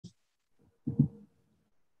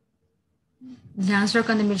ధ్యాన్స్లో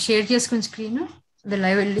కొంత మీరు షేర్ చేసుకుని స్క్రీన్ అదే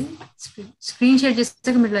లైవ్ వెళ్ళి స్క్రీన్ షేర్ చేస్తే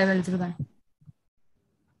మీరు లైవ్ వెళ్తారు కానీ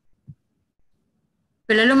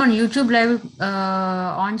పిల్లలు మన యూట్యూబ్ లైవ్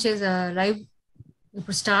ఆన్ చేసే లైవ్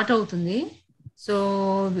ఇప్పుడు స్టార్ట్ అవుతుంది. So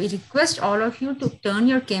we request all of you to turn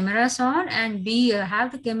your cameras on and have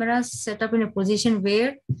the cameras set up in a position where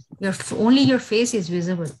only your face is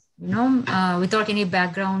visible, without any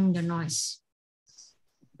background noise.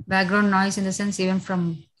 Background noise in the sense even from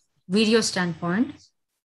video standpoint.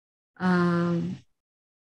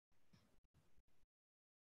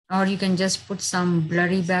 Or you can just put some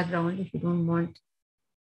blurry background if you don't want,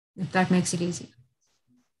 if that makes it easy.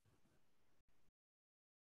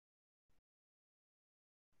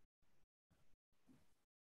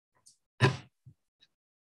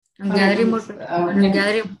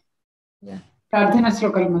 ప్రార్థనా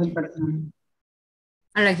శ్లోకాలు మొదలు పెడుతున్నాను.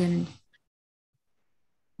 అలాగేనండి.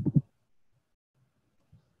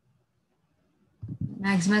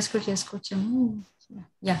 Maximise కూడా చేసుకోవచ్చాము.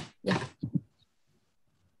 Yeah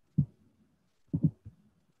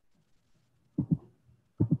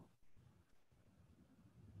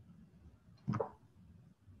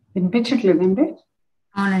వినిపించట్లేదండి?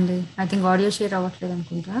 అవునండి, I think audio share అవ్వట్లేదు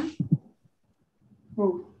అనుకుంటా.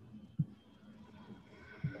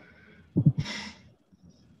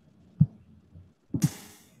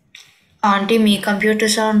 Aunty మీ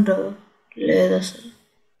computer sound లేదు అసలు.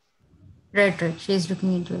 Right. She is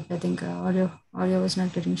looking into it. I think audio was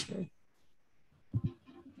not getting shared.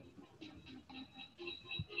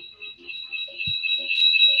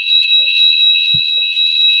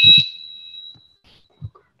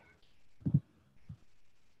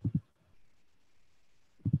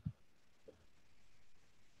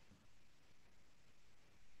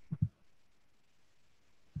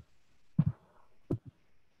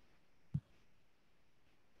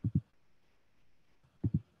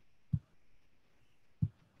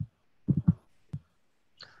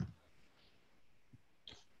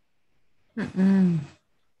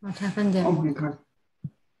 What happened there? Oh my God.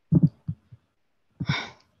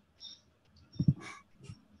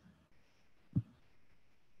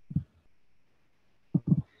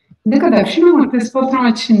 ఇందుక Dakshinamurthy స్తోత్రం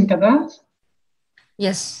వచ్చింది కదా?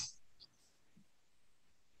 ఎస్.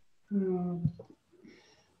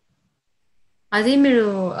 అది మీరు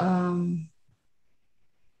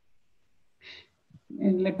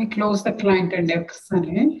let me close the client and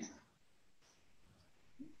ఒకసారి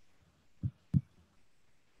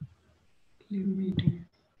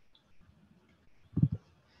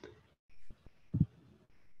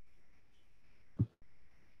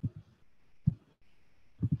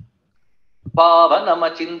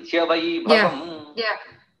పావనమచింత్య వైభవం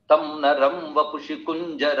తం నరం వపుషి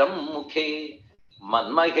కుంజరం ముఖే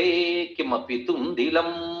మన్మహే కిమపి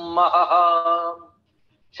తుందిలం మహః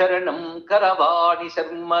శరణం కరవాణి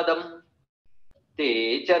శర్మదం తే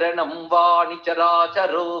చరణం వాణి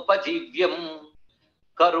చరాచరోపజీవ్యం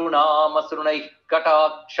కరుణామసృణైః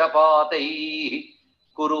కటాక్షపాతైః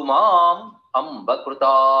కురు మాం అంబ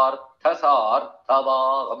కృతార్థసార్థవాహం.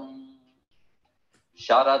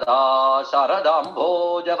 శారదా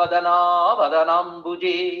శారదాంభోజవదనా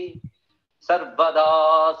వదనాంబుజే సర్వదా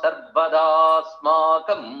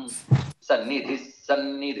సర్వదాస్మాకం సన్నిధిః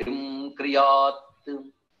సన్నిధిం క్రియాత్.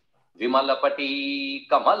 విమలపటీ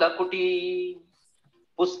కమలకుటీ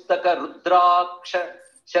పుస్తక రుద్రాక్ష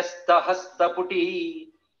శస్తహస్తపుటీ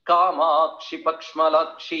కామాక్షి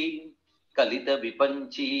పక్ష్మలాక్షి కలిత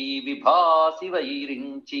విపంచీ విభాసి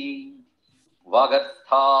వైరించి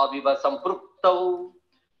వాగర్థావివ సంపృక్తౌ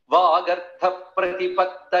వాగర్థ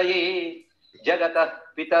ప్రతిపత్తయే జగతః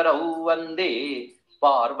పితరౌ వందే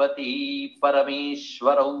పార్వతీ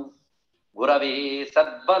పరమేశ్వరౌ. గురవే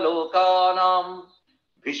సర్వలోకానాం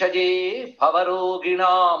భిషజే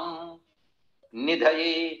భవరోగిణాం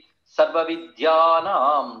నిధయే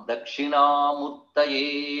సర్వవిద్యానాం దక్షిణామూర్తయే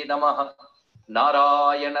నమః.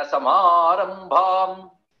 నారాయణ సమారంభాం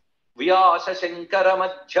వ్యాస శంకర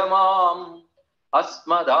మధ్యమాం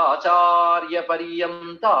అస్మదాచార్య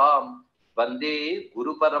పర్యంతాం వందే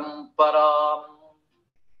గురు పరంపరాం.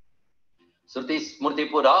 శృతి స్మృతి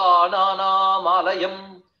పురాణానామాలయం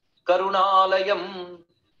కరుణాలయం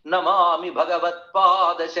నమామి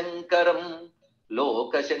భగవత్పాద శంకరం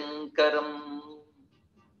లోకశంకరం.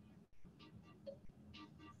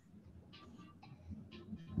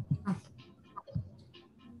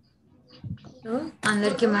 So,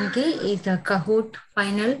 అందరికి మనకి ఇది Kahoot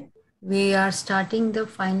final. We are starting the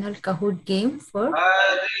final Kahoot game for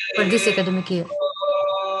this academic year.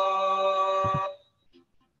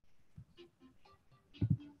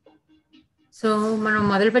 So మనం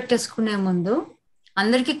మొదలు పెట్టేసుకునే ముందు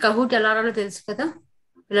అందరికీ Kahoot ఎలా ఆడాలో తెలుసు కదా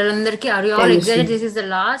పిల్లలందరికీ are you all తెలుసు. excited? This is the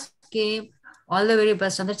last game. All the very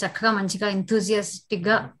best. అందరు చక్కగా మంచిగా enthusiastic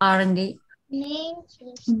గా ఆడండి.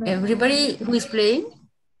 Everybody who is playing,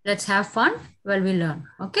 let's have fun while we learn.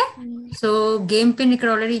 Okay? So game pin ఇక్కడ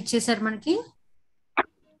ఆల్రెడీ ఇచ్చేసారు మనకి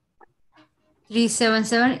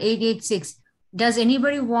 377886. Does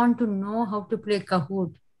anybody want to know how to play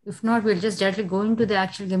Kahoot? If not, we'll just directly go into the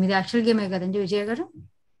actual game. ఇది actual గేమే కదండి విజయ్ గారు?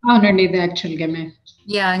 అవునండి, ఇది actual గేమే.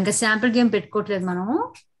 Yeah, ఇంకా sample game పెట్టుకోవట్లేదు మనము,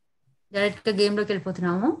 డైరెక్ట్ గా గేమ్ లోకి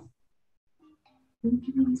వెళ్ళిపోతున్నాము.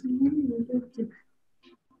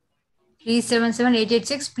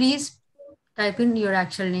 377886. Please type in your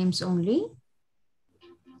actual names only.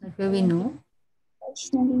 That way we know.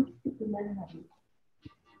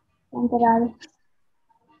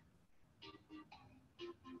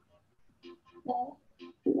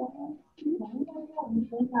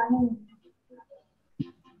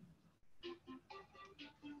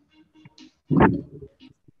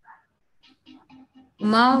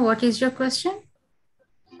 Uma, what is your question?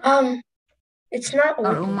 It's not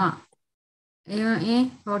Or working. Uma?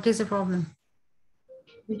 What is the problem?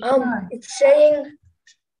 It's saying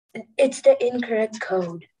it's the incorrect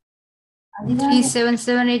code.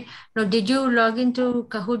 3778. No, did you log into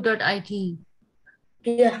kahoot.it?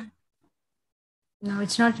 Yeah. No,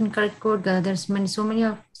 it's not incorrect code. There's so many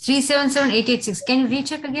of 377886. Can you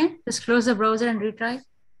recheck again? Just close the browser and retry.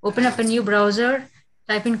 Open up a new browser,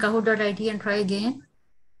 type in kahoot.it and try again.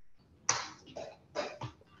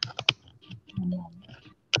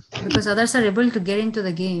 Because others are able to get into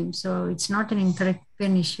the game, so it's not an incorrect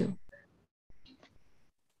pin issue.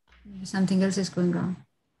 Something else is going wrong.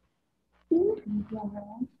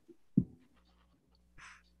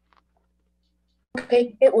 Okay,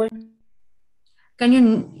 it worked. Can you,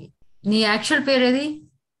 the actual pair ready?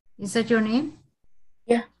 Is that your name?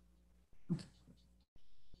 Yeah. Okay.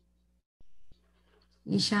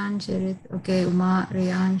 Ishan, Charit, okay, Uma,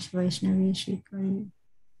 Riyansh, Vaishnavi, Shrikari.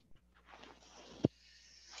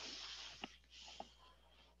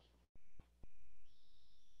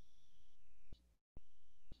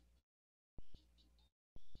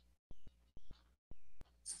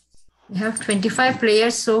 We have 25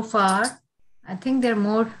 players so far. I think there are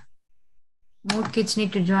more kids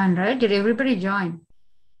need to join, right? Did everybody join?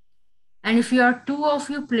 And if you are two of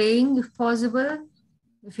you playing, if possible,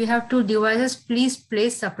 if you have two devices, please play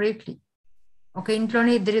separately. Okay,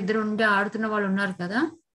 ఇంట్లోనే ఇద్దరు ఉండి ఆడుతున్న వాళ్ళు ఉన్నారు కదా,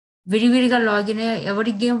 విడివిడిగా login అయ్యి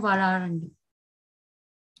ఎవరి గేమ్ వాళ్ళు ఆడండి.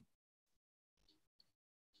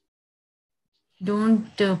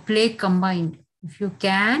 Don't play combined if you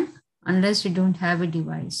can, unless you don't have a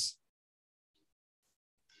device.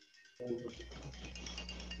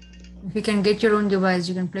 If you can get your own device,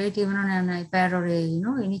 you can play it even on an iPad or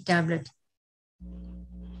any tablet.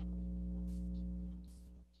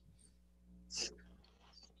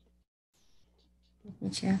 Let me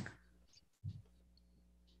check.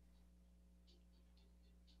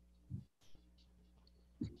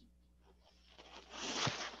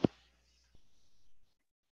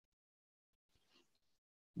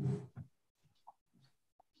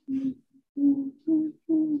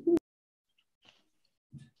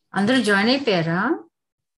 అందరూ join అయిపోయారా?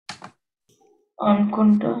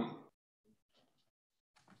 అనుకుంటా.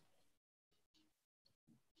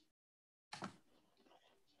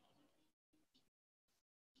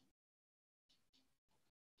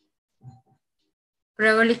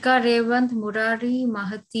 Pravalika, Revant, Murari,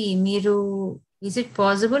 Mahati, Miru, is it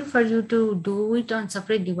possible for you to do it on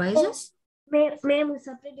separate devices? మేము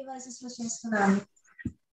separate devices లో చేస్తున్నాము.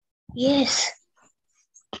 Yes.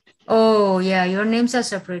 Oh, yeah, your names are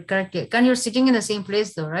separate, correct? And you're sitting in the same place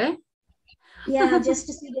though, right? Yeah, just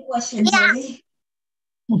to see the questions. Yeah.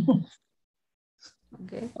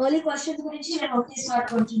 Okay. Only questions గురించి నేను ఒకే start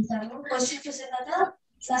కొంటుంటాను. Question చూసిన తర్వాత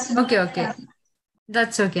Okay.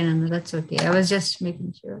 That's okay, Nanda. That's okay. I was just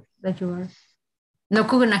making sure that you are.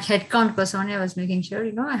 Naku nak head count kosone, I was making sure,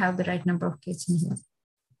 I have the right number of kids in here.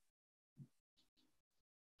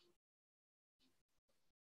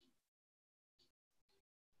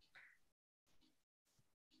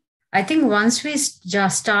 I think once we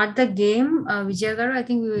just start the game, Vijay garu, I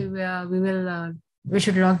think we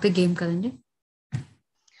should lock the game, Kalandi.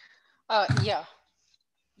 Yeah.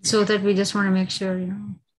 So that we just want to make sure,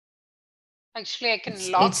 Actually, I can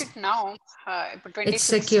lock it now. It's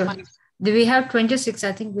secure. Do we have 26?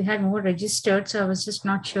 I think we had more registered, so I was just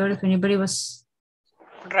not sure if anybody was.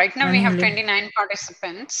 Right now, we have 29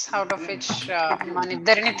 participants, out of which మన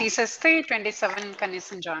ఇద్దరిని తీసేస్తే 27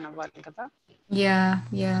 కనీసం join అవ్వాలి కదా.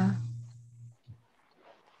 Yeah.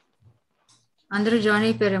 అందరూ join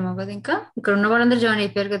అయిపోయారేమో కదా, ఇంకా ఇక్కడ ఉన్న వాళ్ళందరూ జాయిన్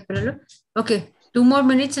అయిపోయారు కదా పిల్లలు. Okay, 2 more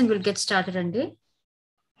minutes and we'll get started అండి.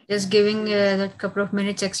 Just giving that couple of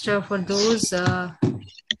minutes extra for those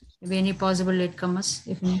maybe any possible latecomers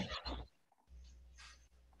if any.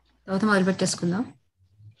 తర్వాత మొదలు పెట్టేసుకుందాం.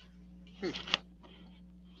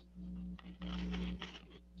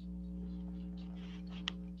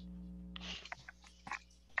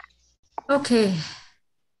 Okay.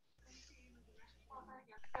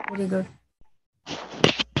 Very good.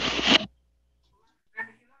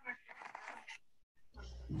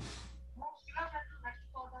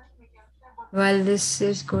 While this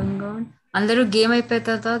is going on, అందరూ game అయిపోయిన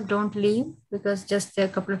తర్వాత don't leave because just a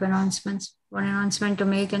couple of announcements. One announcement to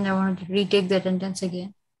make and I want to retake the attendance again.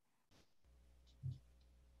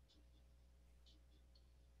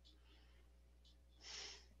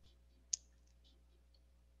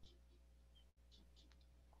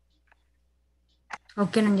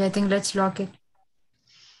 Okay, Nanja, I think let's lock it.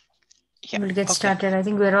 Yeah, We'll get okay. started. I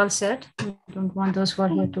think we're all set. We don't want those who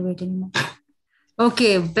are here to wait anymore.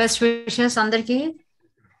 Okay, best wishes అందరికి.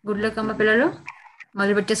 Good luck అమ్మ పిల్లలు.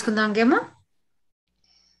 మొదలు పెట్టేసుకుందాం game.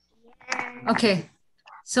 Okay.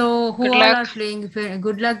 So who Good all luck. are playing?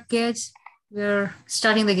 Good luck, kids. We're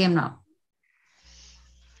starting the game now.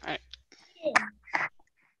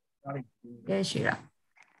 Alright. Jai Shri Ram.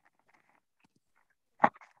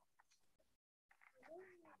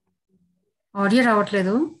 Audio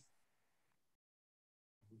రావట్లేదు.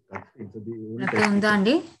 అక్కడ ఉందా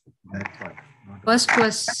అండి? First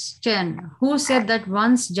question. Who said that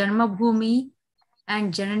one's Janmabhoomi and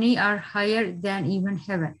Janani are higher than even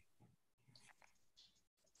heaven?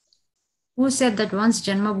 Who said that one's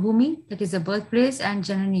Janmabhoomi, that is the birthplace, and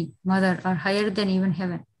Janani, mother, are higher than even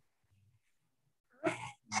heaven?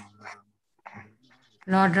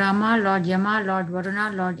 Lord Rama, Lord Yama, Lord Varuna,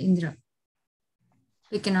 Lord Indra.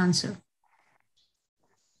 Pick an answer.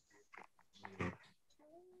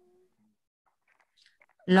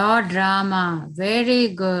 Lord Rama. Very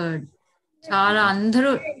good. చాలా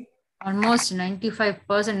అందరూ almost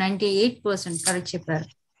 95%, 98% correct చెప్పారు.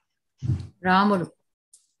 రాముడు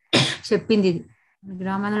చెప్పింది ఇది.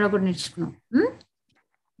 రామాయణంలో కూడా నేర్చుకున్నాం.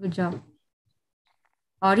 Good job.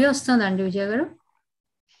 Audio వస్తుందండి విజయ్ గారు?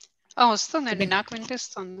 వస్తుందండి, నాకు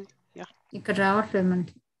వినిపిస్తుంది. ఇక్కడ రావట్లేదు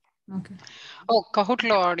మనకి. ఓకే. Kahoot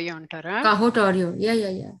లో ఆడియో అంటారా? Kahoot audio.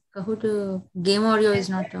 Yeah. Kahoot game audio is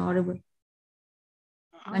not audible.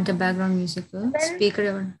 అంటే బ్యాక్గ్రౌండ్ మ్యూజిక్ స్పీకర్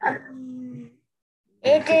ఎవరు?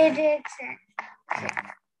 888X.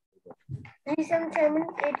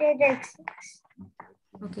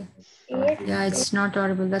 Okay. Yeah, it's not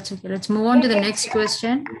audible. That's okay. Let's move on to the next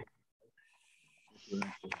question.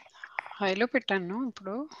 హైలో పెట్టాను,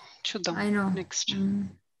 ఇప్పుడు చూద్దాం. I know. Next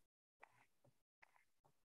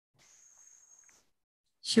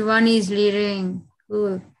Shivani is leading.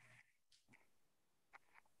 Cool.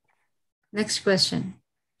 Next question.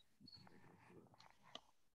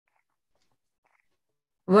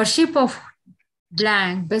 Worship of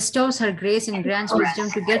blank bestows her grace and grants wisdom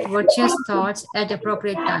to get virtuous thoughts at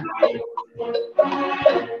appropriate time.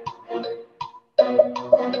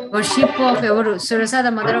 Worship of Evaru, Surasa,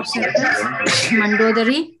 the mother of serpents,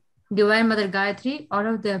 Mandodari, Divine Mother Gayatri, all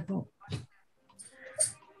of the above.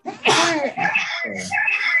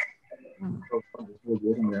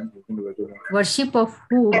 Worship of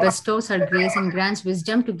who bestows her grace and grants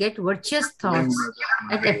wisdom to get virtuous thoughts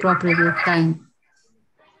at appropriate time.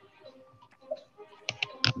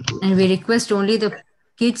 And we request only the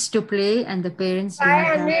kids to play and the parents do not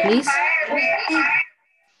have, please.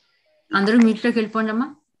 అందరూ మీట్లోకి వెళ్ళిపోండి అమ్మా.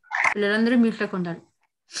 పిల్లలందరూ మీట్లోకి ఉండాలి.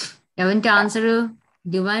 ఎవరికి answer?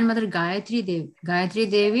 Divine mother Gayatri దేవి. గాయత్రీ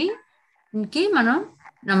దేవికి మనం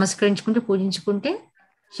నమస్కరించుకుంటూ పూజించుకుంటే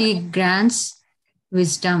she grants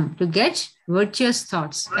wisdom to get వర్చుయస్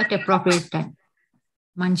thoughts at appropriate time.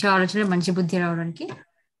 మంచి ఆలోచన, మంచి బుద్ధి రావడానికి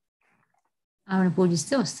ఆమెను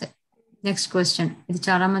పూజిస్తే వస్తాయి. Next question. ఇది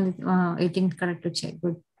చాలా మంది 18 కరెక్ట్ వచ్చాయి.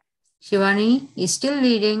 Good. Shivani is still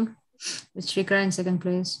leading with Shrikara in second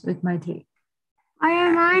place with my 3. Why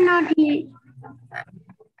am I not here?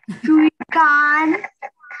 Shrikar.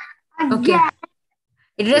 Okay.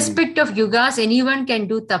 Irrespective of yugas, anyone can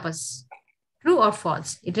do tapas. True or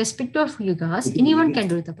false? Irrespective of yugas, anyone can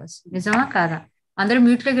do tapas. Nizama kara. Andaru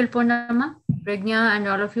mute loki velipondamma. Pragnya and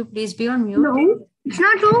all of you, please be on mute. No, it's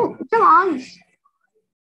not true. It's false.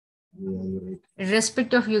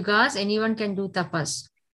 Irrespective of yugas, anyone can do tapas.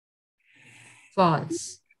 False.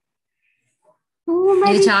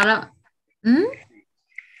 ఇది చాలా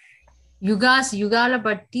యుగాల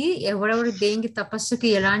బట్టి ఎవరెవరు దేనికి తపస్సుకి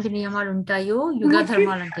ఎలాంటి నియమాలు ఉంటాయో యుగ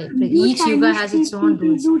ధర్మాలు అంటే ఈచ్ యుగ has its own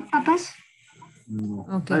rules.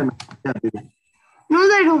 Okay. No,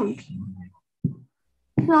 they don't.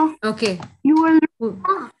 So, Okay. you will.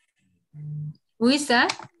 Who is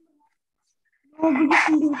that?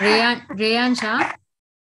 Rayansha?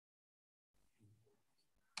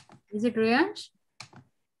 Is it Rayansh?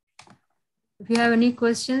 If you have any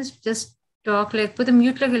questions, just talk. Put the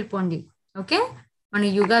mute helpondi. Okay? On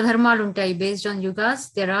Yuga Dharmalu untai, based on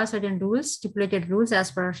Yugas, there are certain rules, stipulated rules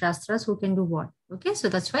as per our Shastras who can do what. Okay? So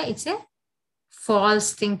that's why it's a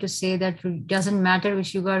false thing to say that it doesn't matter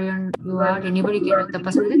which Yuga you are, anybody can do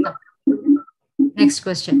tapasya. Next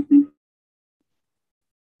question.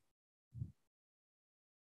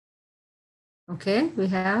 Okay, we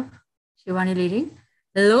have Shivani leading.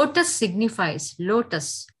 Lotus signifies,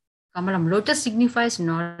 lotus, Kamalam, lotus signifies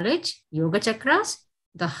knowledge, yoga chakras,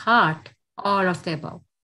 the heart, all of the above.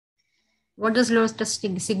 What does lotus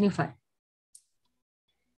signify?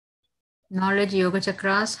 Knowledge, yoga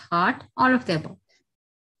chakras, heart, all of the above.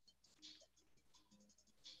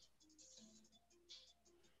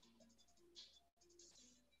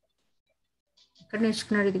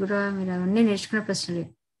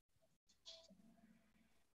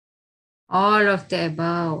 All of the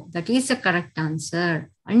above. That is the correct answer.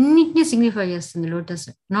 Annitni signify chesthundi lotus.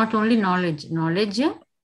 Not only knowledge. Knowledge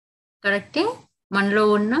correct.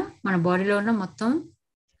 Manlo unna, mana body lo unna mottam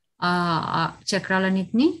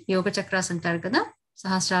chakralanitni yoga chakras antaru kada.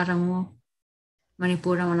 Sahasraramu,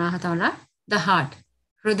 Manipura, Manahatala. The heart,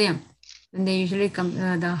 Hrudayam. When they usually come,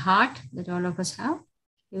 the heart that all of us have,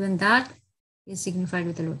 even that is signified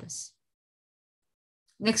with the lotus.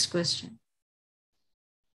 Next question.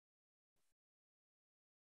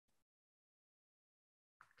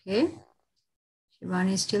 Okay,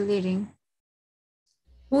 Shivani is still leading.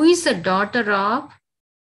 Who is the daughter of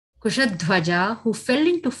Kushadhwaja who fell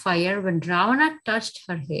into fire when Ravana touched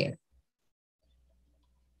her hair?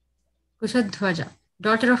 Kushadhwaja,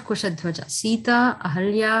 daughter of Kushadhwaja. Sita,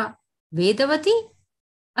 Ahalya, Vedavati,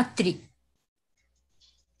 Atri.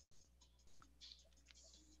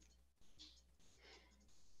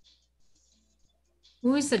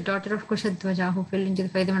 Who is the daughter of Kushadhwaja who fell into the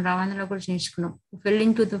fire when Ravana who fell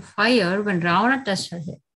into the fire when Ravana touched her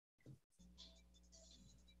hair?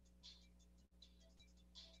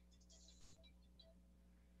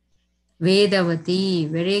 Vedavati,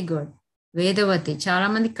 very good. Vedavati.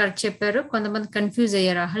 Chala mandi correct chepparu, kontamandi confuse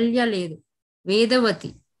ayyaru. Ahalya ledu.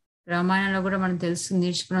 Vedavati. Ramayana kuda manam telusu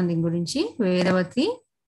neerchukunnam din gurinchi. Vedavati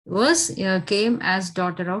was came as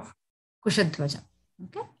daughter of Kushadhwaja.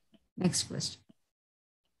 Okay. Next question.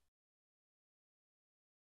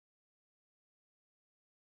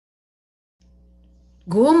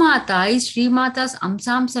 Gomata is Sri Mata's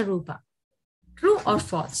Amsamsa Rupa. True or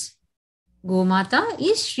false? Gomata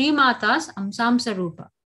is Sri Mata's Amsamsa Rupa.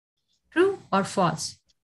 True or false?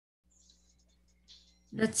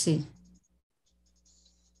 Let's see.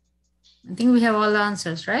 I think we have all the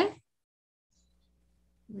answers, right?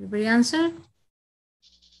 Everybody answered?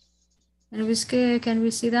 Can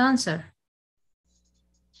we see the answer?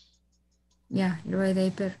 Yeah, Dhruva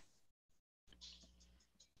paper.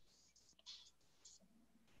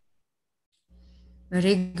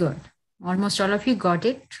 Very good. Almost all of you got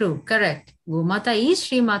it. True. Correct. Gomata is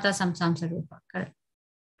Sri Mata Samsamsa Rupa. Correct.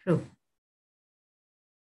 True.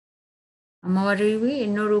 Ammavarivi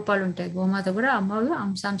enno roopalu untayi. Gomata kuda Ammavu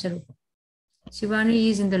Amsamsa Rupa. Shivani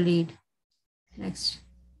is in the lead. Next.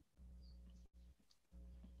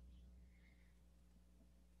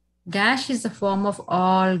 Dash is the form of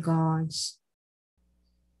all gods.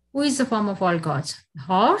 Who is the form of all gods?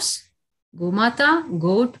 Horse, Gomata,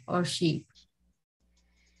 goat, or sheep?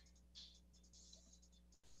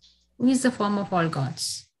 Who is the form of all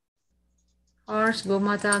gods? Horse,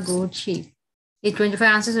 Gomata, goat, sheep. The 25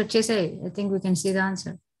 answers vachesai. I think we can see the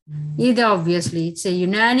answer. Either obviously, it's a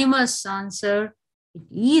unanimous answer. It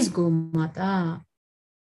is Gomata.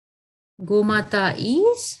 Gomata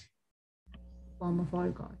is form of all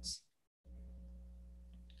gods.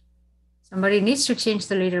 Somebody needs to change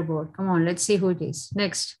the leaderboard. Come on, let's see who it is.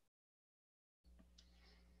 Next.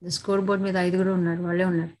 The scoreboard with aiduguru unnaru,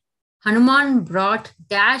 valle unnaru. Hanuman brought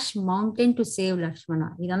dash mountain to save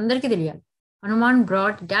Lakshmana. Idandariki teliyali. Hanuman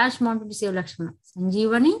brought dash mountain to save Lakshmana.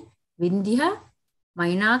 Sanjeevani, Vindhya,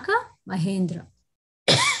 Mainaka, Mahendra.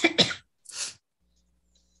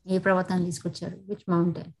 ఏ పర్వతాన్ని తీసుకొచ్చారు? Which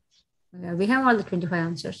mountain? We have all the 25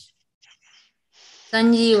 answers.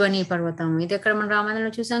 Sanjeevani పర్వతం. ఇది ఎక్కడ మన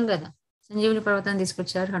రామాయణంలో చూసాం కదా. సంజీవని పర్వతాన్ని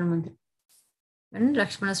తీసుకొచ్చారు హనుమంతుడు. And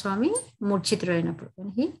Lakshmana Swami మూర్ఛితుడైనప్పుడు when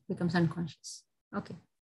he becomes unconscious. Okay.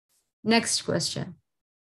 Next question.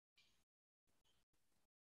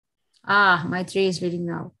 Maitri is reading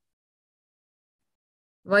now.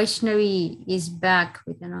 Vaishnavi is back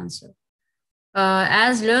with an answer.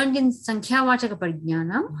 As learned in Sankhya Vachaka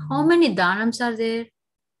Parajnanam, how many Dhanams are there?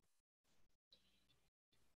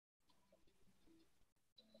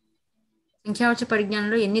 సంఖ్యావాచక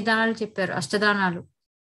పరిజ్ఞానంలో ఎన్ని దానాలు చెప్పారు? అష్టదానాలు,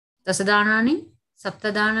 దశదానాన్ని,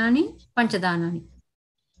 సప్తదానాన్ని, పంచదానాన్ని.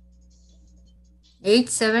 8,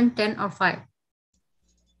 7, 10 or 5.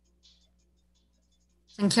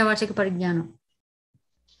 సంఖ్యావాచక పరిజ్ఞానం.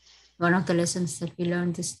 One of the lessons that we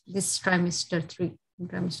learned this trimester 3.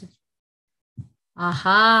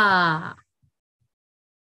 Aha!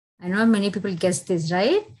 I know many people guess this,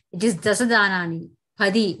 right? It is dasadanani.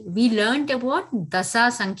 Padi. We learned about dasa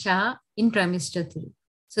sankhya in trimester 3.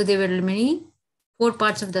 So there were many 4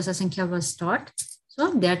 parts of dasa sankhya was taught. So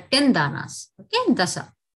there are 10 danas. Okay, dasa.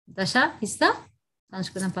 Dasha is the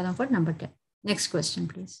Sanskritam padam for number 10. Next question,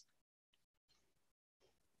 please.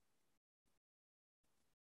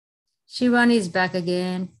 Shivani is back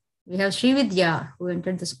again. We have Srividya, who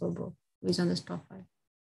entered the scoreboard, who is on the top 5.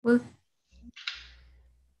 Well,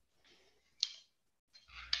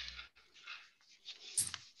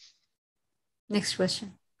 next question.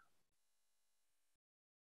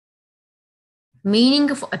 Meaning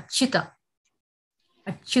of Achyuta.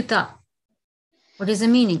 Achyuta. What is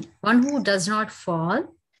the meaning? One who does not fall,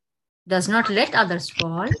 does not let others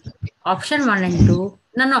fall. Option 1 and 2,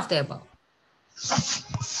 none of the above.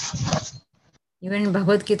 Even in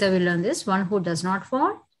Bhagavad Gita we learn this. One who does not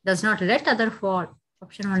fall, does not let other fall.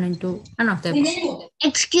 Option 1 and 2, none of the above.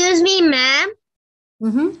 Excuse me, ma'am.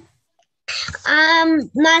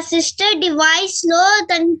 మా sister device లో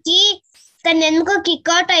తన ఎందుకో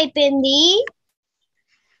kick out అయిపోయింది.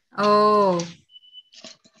 Oh,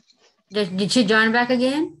 did she join back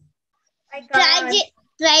again?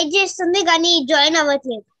 Try చేస్తుంది కానీ join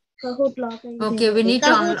అవ్వట్లేదు. Okay, we need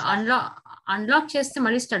to unlock చేస్తే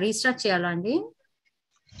మళ్ళీ రీస్టార్ట్ చేయాలా అండి?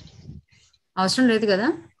 అవసరం లేదు కదా?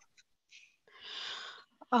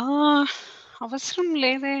 అవసరం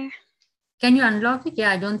లేదే. Can you unlock it?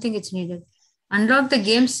 Yeah, I don't think it's needed. Unlock the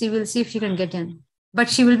games, she will see if she can get in. But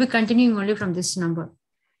she will be continuing only from this number.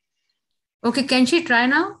 Okay, can she try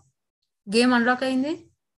now? Game unlock ayindi?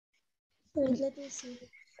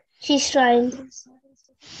 She's trying.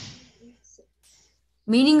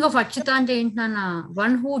 Meaning of Achyuta ante enti nana?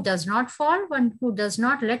 One who does not fall, one who does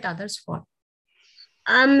not let others fall.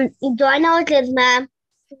 Join అవ్వట్లేదు ma'am.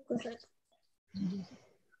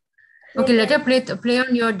 Okay, let her play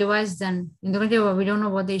on your device then. Endukante we don't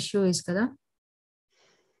know what the issue is kada.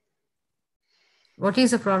 What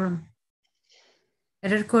is the problem?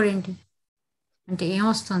 Error code enti? అంటే ఏం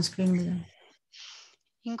వస్తుంది screen మీద?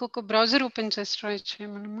 ఇంకొక browser open చేసి try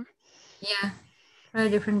చేయమనమ్మా. Yeah, try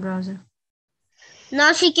a different browser. Now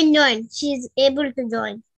she can join. She is able to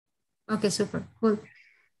join. Okay, super, cool.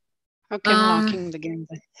 Okay, I'm locking the game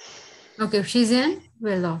then. Okay, if she's in,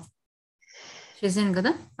 we'll lock. She's in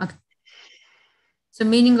kada? Okay. So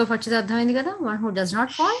meaning of Achyuta అర్థమైంది కదా? One who does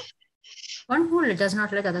not fall, one who does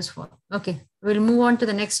not let others fall. Okay, we'll move on to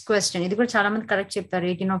the next question. ఇది కూడా చాలా మంది correct చెప్తారు,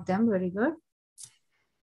 18 of them. Very good.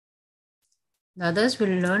 The others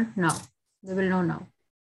will learn now. They will know now.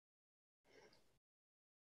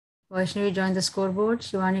 Vaishnavi joined the scoreboard.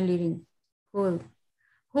 Shivani leading. Cool.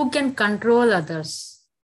 Who can control others?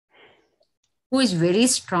 Who is very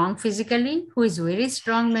strong physically? Who is very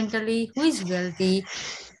strong mentally? Who is wealthy?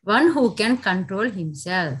 One who can control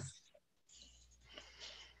himself.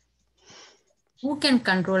 Who can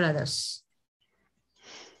control others?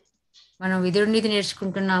 మనం విదురునిది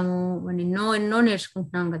నేర్చుకుంటున్నాము, మనం ఎన్నో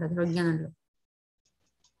నేర్చుకుంటున్నాం కదా ధ్రువజ్ఞానంలో.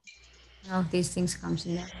 Now these things comes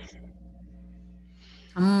in there.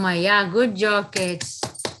 Ammaya, good job, kids.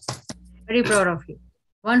 Very proud of you.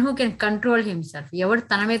 One who can control himself. ఎవరు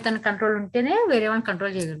తన మీద తన control ఉంటేనే వేరే వాళ్ళని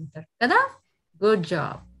కంట్రోల్ చేయగలుగుతారు కదా. Good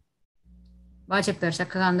job. బాగా చెప్పారు,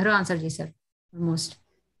 చక్కగా అందరూ ఆన్సర్ చేశారు almost.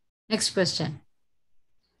 Next question.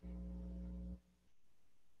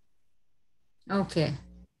 Okay.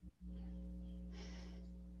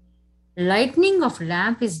 Lightning of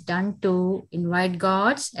lamp is done to invite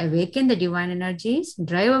gods, awaken the divine energies,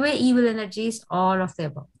 drive away evil energies, all of the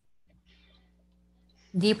above.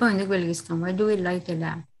 Deepam enduku veligistham? Why do we light a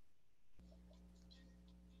lamp?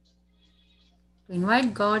 To invite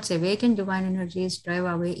gods, awaken divine energies, drive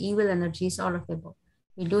away evil energies, all of the above.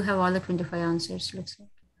 We do have all the 25 answers, looks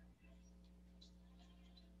like.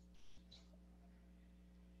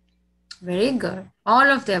 Very good. All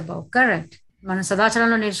of the above, correct. మనం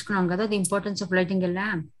సదాచారంలో నేర్చుకున్నాం కదా, the importance of lighting a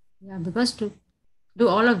lamp. Yeah, because to do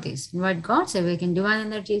all of this, invite gods, awaken divine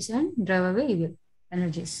energies, and drive away evil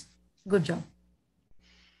energies. Good job.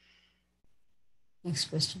 Next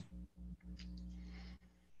question.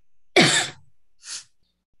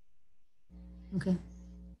 Okay.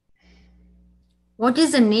 What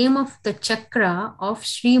is the name of the chakra of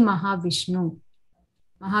Sri Mahavishnu?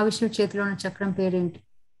 Mahavishnu చేతిలో ఉన్న చక్రం పేరేంటి?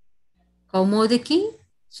 కౌమోదకి,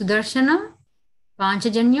 Sudarshanam,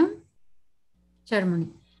 Panchajanyam, Charmani.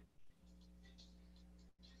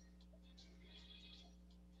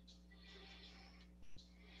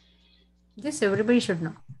 This everybody should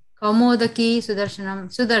know. Kaumodaki, Sudarshanam,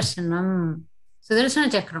 Sudarshanam. Sudarshana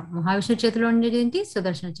Chakram. Mahavishnu Chetalo ఉండేది ఏంటి?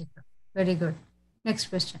 Sudarshana Chakram. Very good. Next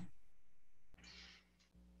question.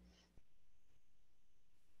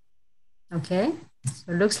 Okay. So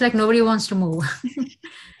it looks like nobody wants to move.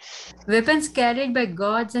 Weapons carried by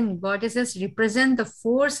gods and goddesses represent the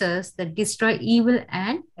forces that destroy evil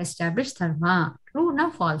and establish dharma. True or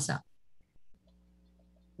false?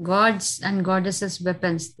 Gods and goddesses'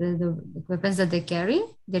 weapons, the weapons that they carry,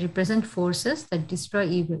 they represent forces that destroy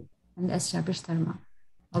evil and establish dharma.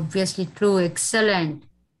 Obviously true. Excellent.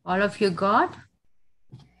 All of you got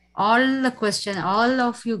all the question. All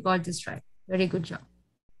of you got this right. Very good job.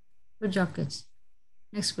 Good job, kids.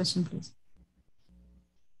 Next question, please.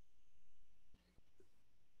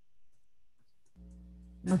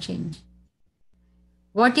 No change.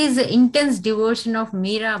 What is the intense devotion of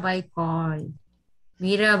Mirabai called?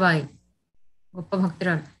 Mirabai. Goppa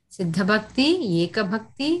Bhaktiradu. Siddha Bhakti, Eka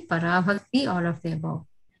Bhakti, Para Bhakti, all of the above.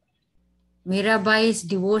 Mirabai's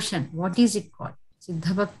devotion, what is it called?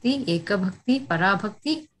 Siddha Bhakti, Eka Bhakti, Para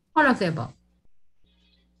Bhakti, all of the above.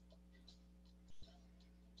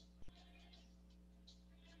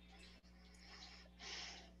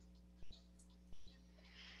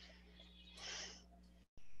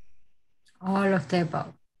 All of the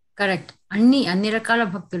above. Correct. Anni rakala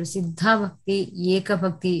bhaktulu. Siddha Bhakti, Eka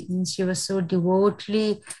Bhakti means she was so devotedly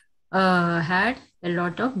had a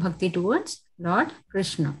lot of bhakti towards Lord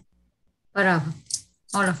Krishna. Para Bhakti.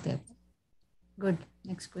 All of the above. Good.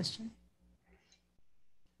 Next question.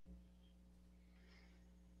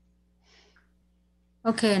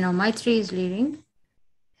 Okay, now Maitri is leading.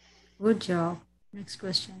 Good job. Next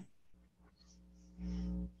question.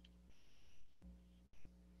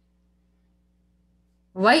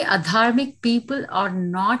 Why adharmic people are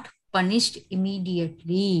not punished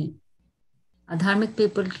immediately? Adharmic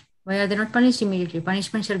people, why are they not punished immediately?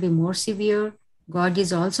 Punishment shall be more severe. God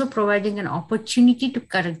is also providing an opportunity to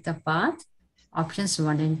correct the path. Options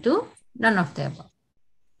 1 and 2, none of the above.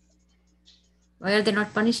 Why are they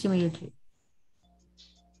not punished immediately?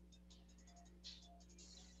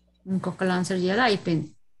 ఇంకొకళ్ళు answer చేయాలా? అయిపోయింది.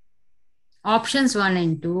 Options 1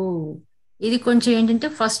 and 2. ఇది కొంచెం ఏంటంటే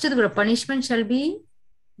first ఇది కూడా punishment shall be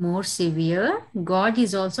more severe. God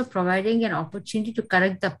is also providing an opportunity to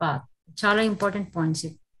correct the path. చాలా important points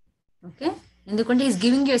ఇది. ఓకే, ఎందుకంటే is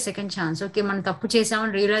giving you second chance. Okay, మనం తప్పు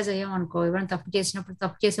చేసామని రియలైజ్ అయ్యాం అనుకో, ఎవరైనా తప్పు చేసినప్పుడు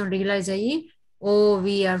తప్పు చేసామని రియలైజ్ అయ్యి, ఓ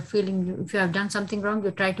we are feeling if you have done something wrong,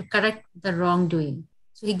 you try to correct the wrong doing.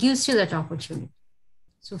 So he gives you that opportunity.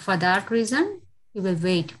 So for that reason he will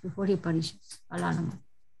wait before he punishes. అలా అన్నమాట.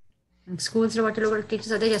 స్కూల్స్లో వాటిలో కూడా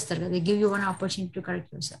teachers అదే చేస్తారు కదా, they give you one opportunity to correct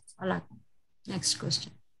your self. అలా. Next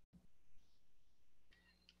question.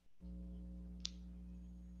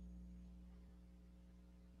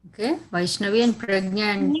 Okay, Vaishnavi and Pragna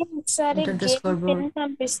and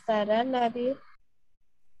పంపిస్తారా?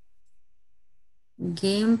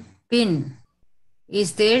 game pin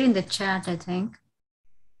is there in the chat, I think.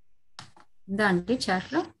 Danti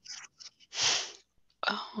chat lo.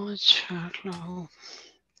 Oh, chat lo.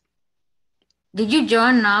 Did you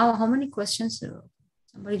join now? How many questions?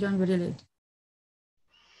 Somebody joined very late.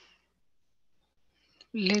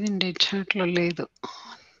 లేదండి, chat lo లేదు.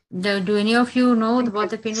 Do any of you know what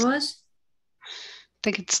the pin was? I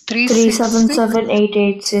think it's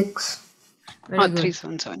 377886. Very good.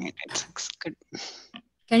 377886. Good.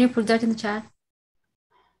 Can you put that in the chat?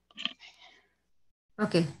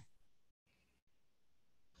 Okay.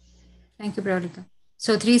 Thank you, Pravalika. So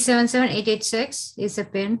 377886 is the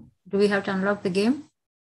pin. Do we have to unlock the game?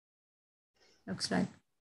 Looks like.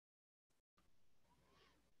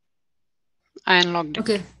 I unlocked it.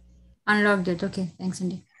 Okay. Unlocked it. Okay. Thanks,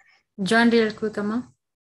 Cindy. Join real quick, Amma.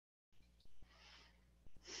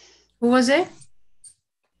 Who was it?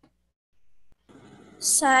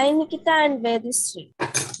 Sai Nikita and Vedisri.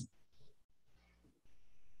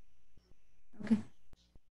 Okay.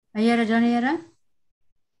 Ayara, join Ayara.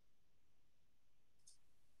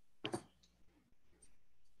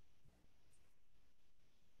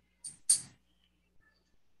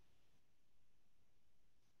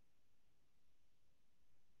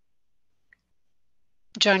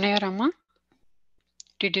 Join here, Amma.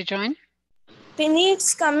 Did you join? Pinny,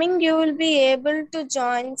 it's coming. You will be able to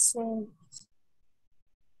join soon.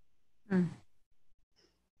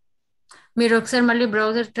 మీరు ఒకసారి మళ్ళీ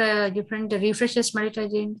browser different refresh చేసి మళ్ళీ try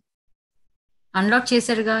చేయండి. Unlock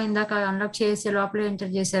చేశారుగా ఇందాక, unlock చేసే లోపలే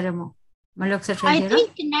enter చేశారేమో. మళ్ళీ ఒకసారి ట్రై I చేయరా?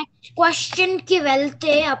 think next question కి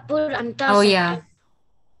వెళ్తే అప్పుడు అంతా Oh set. yeah,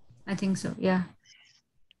 I think so. Yeah.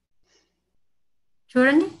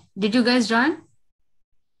 చూడండి, did you guys join?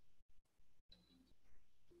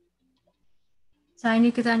 Sai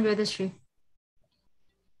Nikita and Vedashree.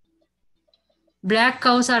 Black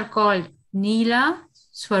cows are called Neela,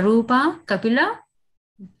 Swarupa, Kapila,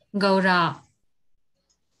 Gaura.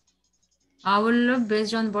 Owl,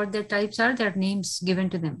 based on what their types are, their names given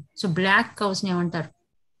to them. So black cows ne antaru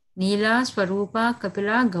Neela, Swarupa,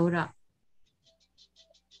 Kapila, Gaura.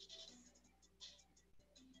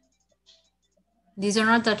 These are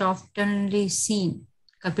not that oftenly seen.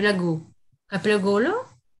 Kapila Go lo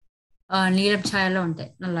నీలం ఛాయలో ఉంటాయి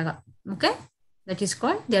నల్లగా. Okay, that is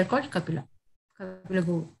called, they are called Kapila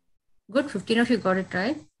go. Good, 15 of you got it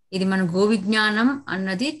right. ఇది మన go విజ్ఞానం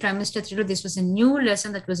అన్నది trimester 3 లో this was a new lesson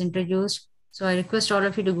that was introduced. So I request all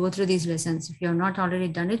of you to go through these lessons. If you have not already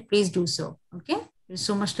done it, please do so. Okay, there's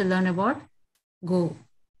so much to learn about go,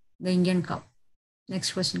 the Indian cow. Next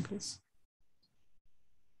question, please.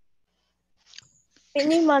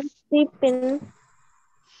 Penny monthly pin.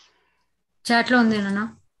 Chat లో ఉంది నాన్న,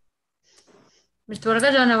 మీరు త్వరగా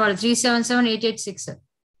join అవ్వాలి. 377-886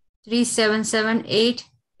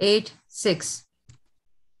 377-886.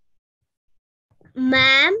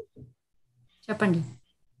 Ma'am, చెప్పండి.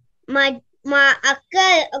 మా అక్క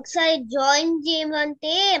ఒకసారి జాయిన్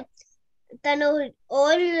చేయమంటే తను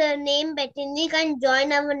ఓల్డ్ నేమ్ పెట్టింది కానీ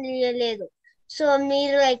జాయిన్ అవ్వలేదు. సో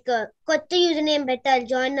మీరు లైక్ కొత్త యూజర్ నేమ్ పెట్టాలి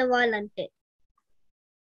జాయిన్ అవ్వాలంటే.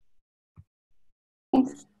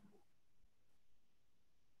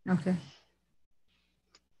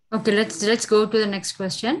 Okay, let's go to the next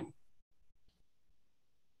question.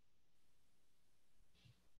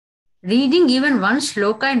 Reading even one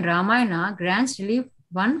shloka in Ramayana grants relief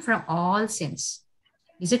one from all sins.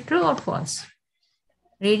 Is it true or false?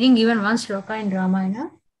 Reading even one shloka in Ramayana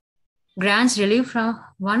grants relief from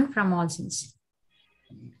one from all sins.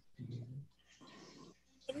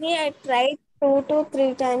 Penny, I tried 2 to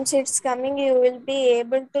 3 times. It's coming. You will be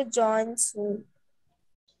able to join soon.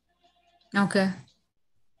 Okay.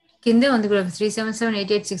 కిందే ఉంది కూడా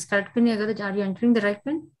 377-886. Correct pin కదా? Are you entering the right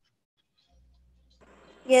pin?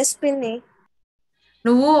 Yes, Penny.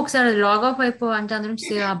 నువ్వు ఒకసారి log of అయిపో అంటే అందులో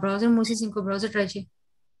నుంచి ఆ బ్రౌజర్ మూసేసి ఇంకో బ్రౌజర్ ట్రై చేయి,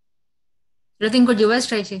 లేకపోతే ఇంకో డివైస్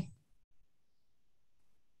ట్రై చేయి.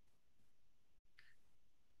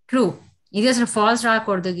 ట్రూ, ఇది అసలు ఫాల్స్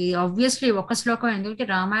రాకూడదు. ఆబ్వియస్లీ ఒక శ్లోకం, ఎందుకంటే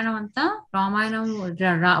రామాయణం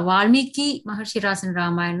వాల్మీకి మహర్షి రాసిన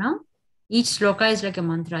Ramayanam. Each Shloka is like a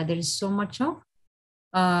Mantra. There is so much of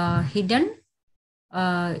hidden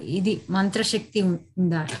ఇది మంత్ర శక్తి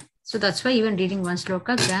ఉందా. So that's why even reading one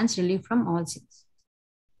shloka grants relief from all sins.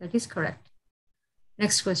 That is correct.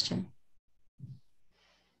 Next question.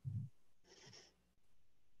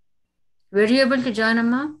 Were you able to join,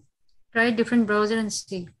 Amma? Try a different browser and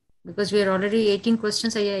see, because we are already 18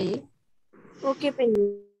 questions ayyayi. Okay, Penny.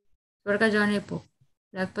 త్వరగా join అయిపో,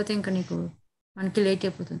 లేకపోతే ఇంకా నీకు మనకి late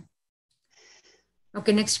అయిపోతుంది.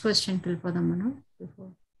 Okay, next question వెళ్ళిపోదాం మనం before,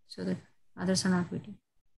 so that others are not waiting.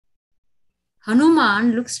 Hanuman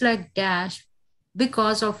looks like dash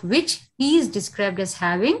because of which he is described as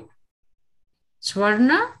having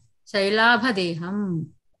Swarna Shailabhadeham.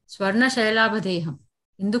 Swarna Shailabhadeham.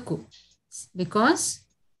 Induku. Because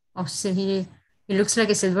of he looks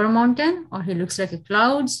like a silver mountain, or he looks like a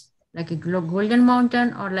clouds, like a golden mountain,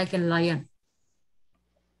 or like a lion.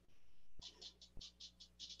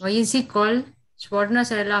 Why is he called Swarna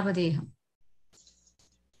Shailabhadeham?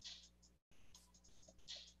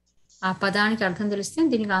 ఆ పదానికి అర్థం తెలిస్తే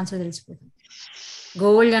దీనికి answer తెలిసిపోతుంది.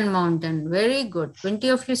 Golden mountain. Very good, 20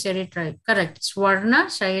 of you said it right. Correct. స్వర్ణ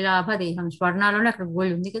శైలాభదేహం. స్వర్ణాలోనే అక్కడ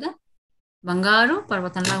gold ఉంది కదా, బంగారు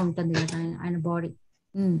పర్వతంలా ఉంటుంది కదా ఆయన body.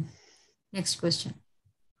 Next question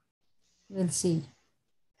will see.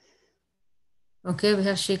 Okay, we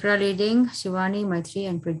have Shikra leading, Shivani, Maitri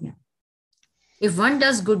and Pragna. If one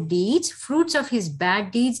does good deeds, fruits of his bad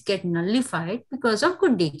deeds get nullified because of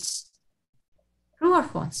good deeds. True or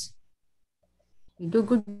false? You do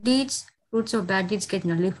good deeds, fruits of bad deeds get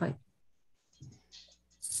nullified.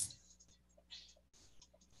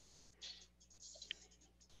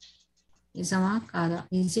 Is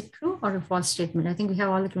it true or a false statement? I think we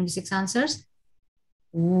have all the 26 answers.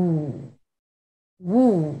 Ooh.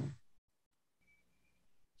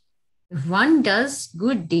 If one does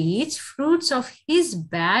good deeds, fruits of his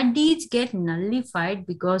bad deeds get nullified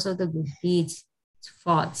because of the good deeds. It's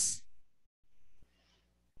false.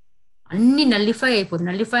 అన్ని nullify అయిపోతుంది.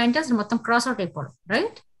 Nullify అంటే అసలు మొత్తం cross out అయిపోవడం,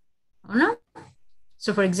 right? అవునా? So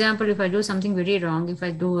for example, if I do something very wrong, if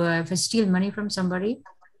I steel money from somebody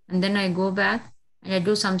and then I go back and I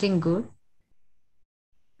do something good,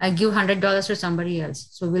 I give $100 to somebody else.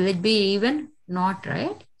 So will it be even? Not,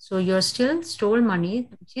 right? So you're still stole money,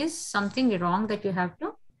 which is something wrong that you have to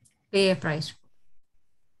pay a price for.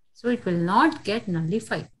 So it will not get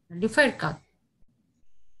nullified. Nullified కాదు.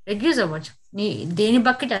 Reduce అవ్వచ్చు. దేని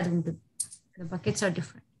bucket అది ఉంటుంది. The buckets are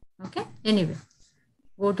different. Okay? Anyway,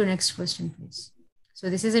 go to next question, please. So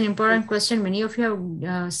this is an important question. Many of you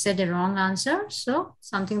have said a wrong answer. So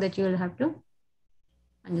something that you will have to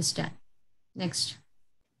understand. Next.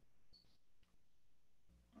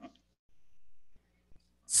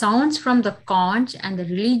 Sounds from the conch and the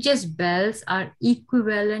religious bells are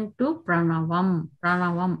equivalent to pranavam.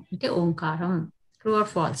 Pranavam, ante omkaram. True or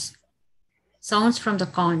false? Sounds from the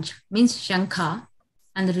conch means shankha,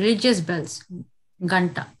 and the religious bells,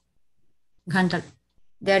 ganta, ghantal,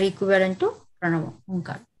 they are equivalent to pranavam,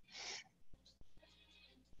 omkaram.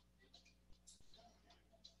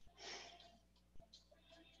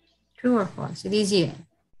 True or false? It is easier.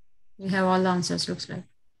 We have all the answers, looks like.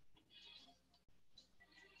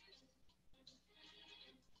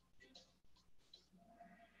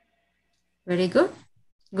 Very good.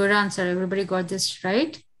 Good answer. Everybody got this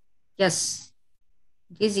right? Yes.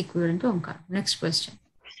 It is equivalent to Omkar. Next question.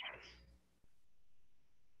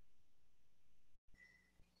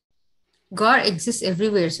 God exists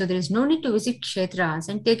everywhere, so there is no need to visit kshetras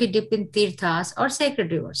and take a dip in tirthas or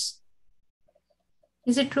sacred rivers.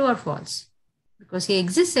 Is it true or false? Because he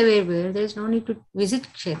exists everywhere, there is no need to visit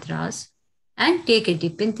kshetras and take a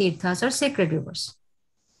dip in tirthas or sacred rivers.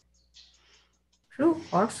 True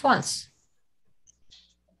or false?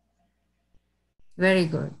 Very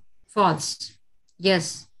good. False.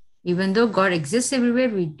 Yes. Even though God exists everywhere,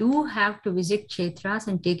 we do have to visit kshetras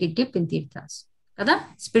and take a dip in tirthas. Kada?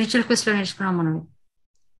 Spiritual quest lo నేర్చుకున్నాం మనం.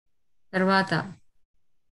 తర్వాత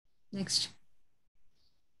next.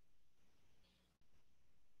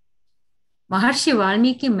 Maharshi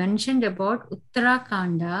Valmiki mentioned about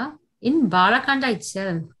Uttarakanda in Balakanda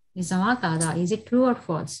itself. Nizama kada? Is it true or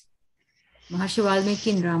false? Maharshi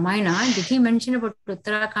Valmiki in Ramayana, did he mention about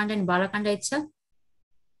Uttarakanda in Balakanda itself?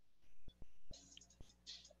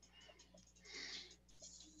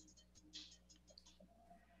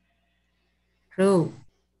 True.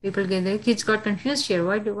 People get their kids got confused here.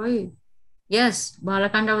 Why? Yes,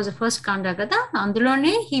 Balakanda was the first Kanda kada.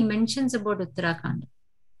 Andulone he mentions about Uttarakanda.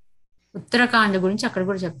 Uttarakanda గురించి అక్కడ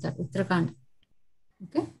కూడా చెప్తారు. Uttarakanda.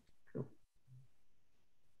 Okay. True.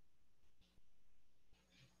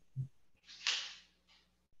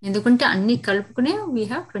 ఎందుకంటే అన్ని కలుపుకునే we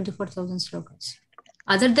have 24,000 slokas.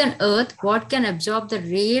 Other than earth, what can absorb the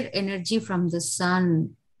rare energy from the sun?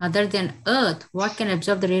 Other than earth, what can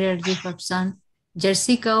absorb the rare energy from sun?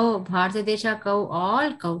 Jersey cow, Bharatadesha cow, all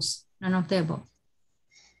cows, none of the above.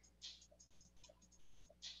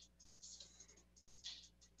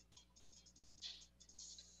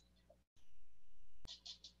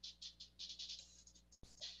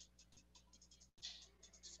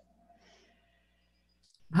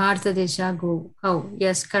 Bharatadesha cow,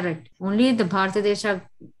 yes, correct. Only the Bharatadesha,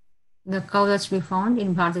 the cow that's we found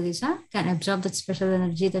in Bharatadesha can absorb that special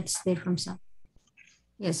energy that's there from sun.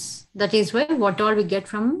 Yes, that is why what all we get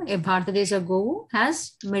from a Bharatadesha govu has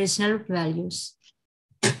medicinal values.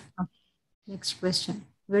 Next question.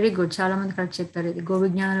 Very good. Chala mandi correct cheptaru idi. Go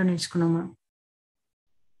Vijnanalo నేర్చుకున్నాం మనం.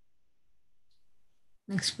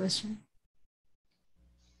 Next question.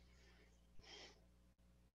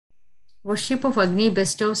 Worship of Agni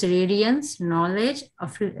bestows radiance, knowledge,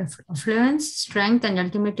 affluence, strength, and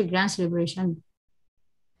ultimately grants liberation.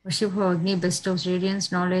 Worship of Agni bestows radiance,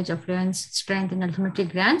 knowledge, affluence, strength, and ultimately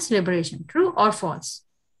grants liberation. True or false?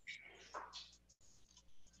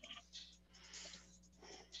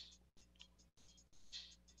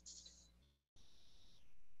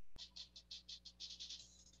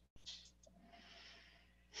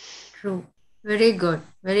 True. Very good.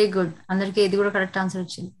 Very good. Andarki idi kuda correct answer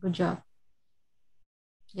వచ్చింది. Good job.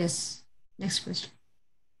 Yes. Next question.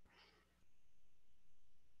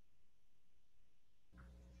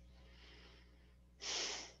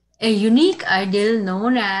 A unique idol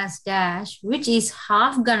known as Dash, which is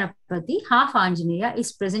half Ganapati, half Anjaneya, is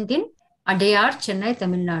present in Adayar, Chennai,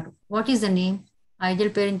 Tamil Nadu. What is the name? Idol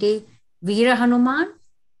parent Veera Hanuman,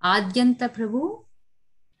 Adyanta Prabhu,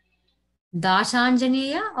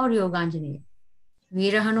 Dasanjaneya or Yoganjaneya?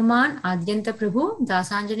 Veera Hanuman, Adyanta Prabhu,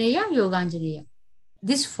 Dasanjaneya, Yoganjaneya.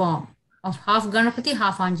 This form of half Ganapati,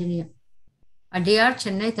 half Anjaneya. Adayar,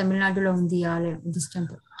 Chennai, Tamil Nadu lo undi this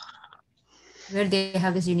temple. Where they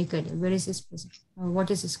have this unique idol. Where is this present? What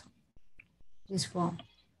is this? This form.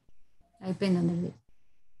 అయిపోయింది అందరిది.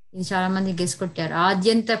 ఇది చాలా మంది guess కొట్టారు.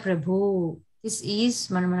 ఆద్యంత ప్రభు. This is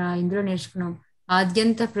మనం ఇందులో నేర్చుకున్నాం.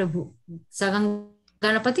 ఆద్యంత ప్రభు. సగం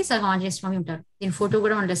గణపతి సగం ఆంజనేయ స్వామి ఉంటారు. దీని ఫోటో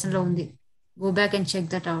కూడా మన లెసన్ లో ఉంది. Go back and check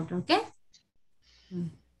that out. Okay,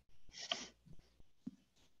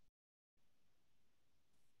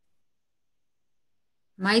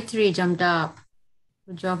 Maitri jumped up.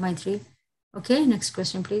 Good job, Maitri. Okay, next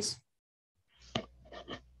question, please.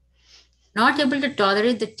 Not able to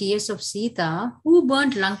tolerate the tears of Sita, who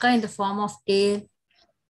burnt Lanka in the form of tail?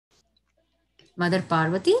 Mother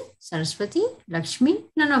Parvati, Saraswati, Lakshmi,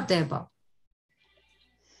 none of the above.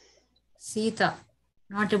 Sita,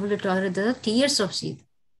 not able to tolerate the tears of Sita,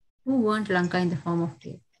 who burnt Lanka in the form of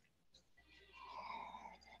tail?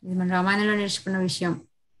 ఇది మన రామాయణంలో నేర్చుకున్న విషయం.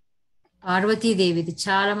 పార్వతీదేవి. ఇది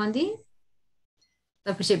చాలా మంది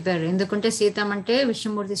తప్పు చెప్పారు. ఎందుకంటే సీతమ్మంటే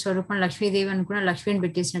విష్ణుమూర్తి స్వరూపం, లక్ష్మీదేవి అనుకున్న లక్ష్మిని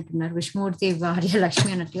పెట్టేసినట్టున్నారు. విష్ణుమూర్తి భార్య లక్ష్మి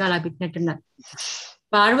అన్నట్టుగా అలా పెట్టినట్టున్నారు.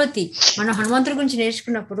 పార్వతి, మనం హనుమంతుడి గురించి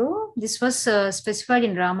నేర్చుకున్నప్పుడు this was specified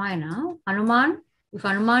in Ramayana. Hanuman, if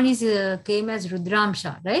Hanuman is came as రుద్రాంశ,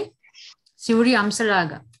 right, శివుడి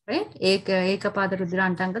అంశలాగా, రైట్, ఏకపాద రుద్ర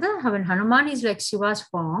అంటాం కదా. when Hanuman is like Shiva's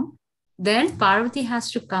form, then Parvati has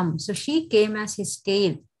to come. So she came as his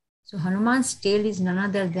tail. So Hanuman's tail is none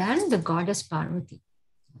other than the goddess Parvati.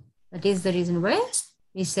 That is the reason why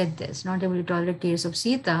we said this. Not able to tolerate tears of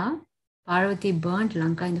Sita, Parvati burnt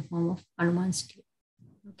Lanka in the form of Hanuman's tail.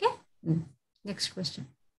 Okay? Next question.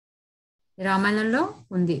 Ramayanalo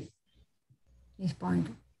undi this point.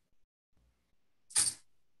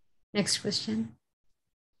 Next question.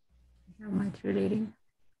 Am I reading?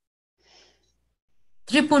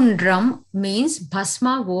 Tripundram means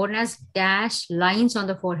bhasma worn as dash lines on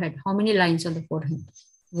the forehead. How many lines on the forehead?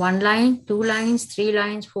 1 line, 2 lines, 3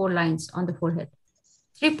 lines, 4 lines on the forehead.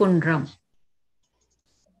 Tripundram.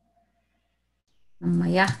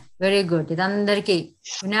 Yeah, very good. Idandariki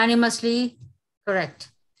unanimously correct.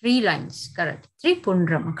 3 lines, correct.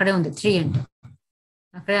 Tripundram. Akkade undi 3 ante.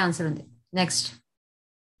 Akkade answer undi. Next.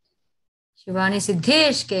 Shivani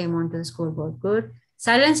Siddhesh came onto the scoreboard. Good.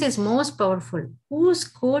 Silence is most powerful. Whose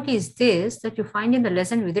quote is this that you find in the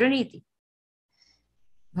lesson Vidraniti?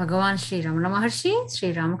 Bhagavan Sri Ramana Maharshi, Sri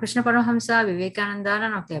Ramakrishna Paramahamsa, Vivekananda,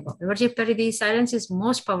 none of the above. Ever cheppari, silence is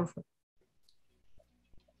most powerful.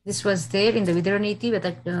 This was there in the Vidraniti, with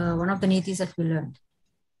one of the nitis that we learned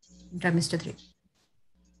in Trimester 3.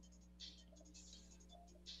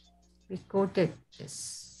 We quoted this.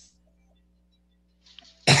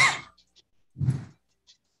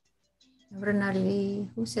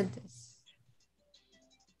 Who said this?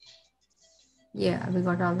 Yeah, we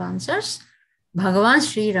got all the answers. Bhagavan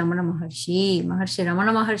Sri Ramana Maharshi. Maharshi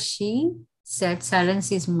Ramana Maharshi said silence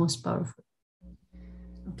is most powerful.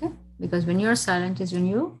 Okay? Because when you're silent is when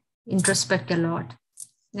you introspect a lot.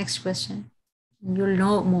 Next question. You'll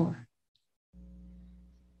know more.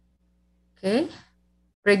 Okay?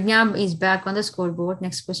 Pragna is back on the scoreboard.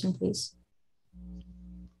 Next question, please.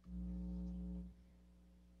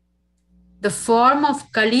 The form of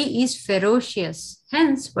Kali is ferocious,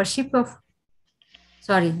 hence worship of,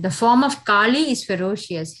 the form of Kali is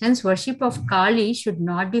ferocious, hence worship of Kali should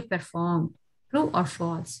not be performed. True or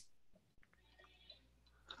false?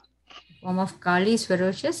 The form of Kali is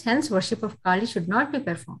ferocious, hence worship of Kali should not be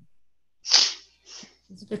performed.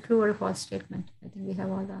 Is it a true or a false statement? I think we have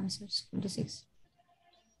all the answers. 26.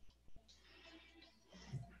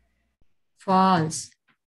 False.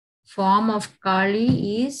 Form of Kali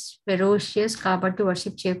is ferocious కాబట్టి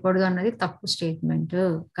worship చేయకూడదు అన్నది తప్పు statement.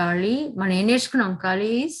 Kali మనం ఏం నేర్చుకున్నాం?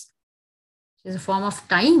 Kali is a form of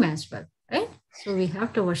time as well, right? So we have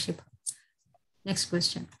to worship her. Next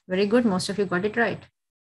question. Very good. Most of you got it right.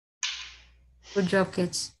 Good job,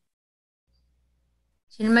 kids.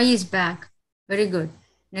 Chinmayi is back. Very good.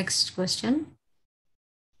 Next question.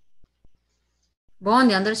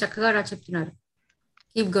 బాగుంది, అందరూ చక్కగా రా చెప్తున్నారు.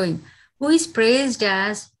 Keep going. Who is praised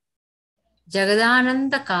as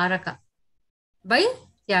Jagadananda Karaka by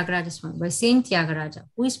Tyagaraja Swami, by Saint Tyagaraja?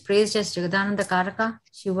 Who is praised as Jagadananda Karaka?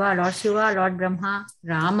 Shiva, Lord Brahma,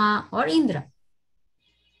 Rama, or Indra?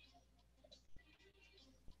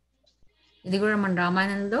 ఇది కూడా మన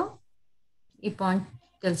రామాయణంలో ఈ పాయింట్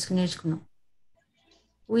నేర్చుకున్నాం.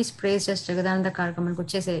 Who is praised as Jagadananda Karaka? మనకు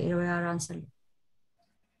వచ్చేసే 26 ఆన్సర్లు.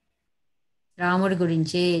 రాముడి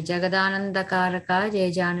గురించి జగదానంద కారక జయ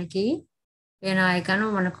జానకి వినాయకను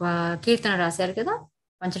మనకు కీర్తన రాశారు కదా,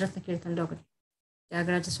 పంచరత్న కీర్తనలో ఒకటి.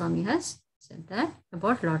 త్యాగరాజ స్వామి has said that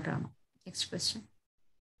about Lord Rama. Next question.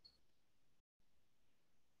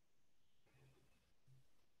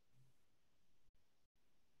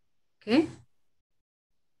 Okay.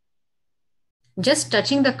 Just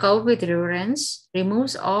touching the cow with reverence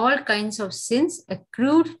removes all kinds of sins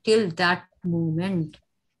accrued till that moment.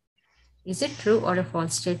 Is it true or a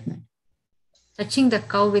false statement? Touching the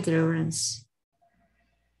cow with reverence.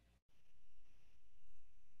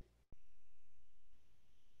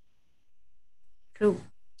 True.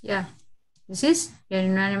 Yeah. This is a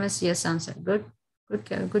unanimous yes answer.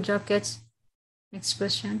 Good job, kids. Next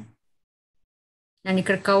question. నేను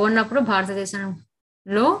ఇక్కడ కవ్ అన్నప్పుడు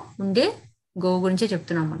భారతదేశంలో ఉండే గోవు గురించే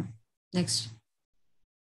చెప్తున్నాం మనం. Next.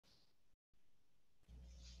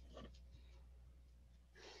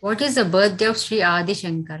 What is the birthday of Shri ఆది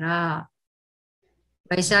శంకర?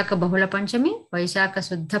 వైశాఖ బహుళ పంచమి, వైశాఖ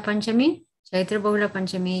శుద్ధ పంచమి, చైత్ర బహుళ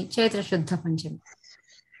పంచమి, చైత్ర శుద్ధ పంచమి.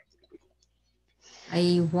 I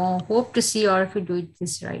hope to see all of you do it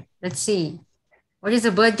this right. Let's see. What is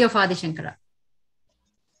the birthday of Adi Shankara?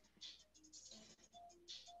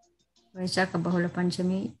 Vaishakha Bahula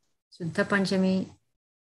Panchami, Suddha Panchami,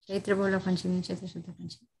 Chaitra Bahula Panchami, Chaitra Suddha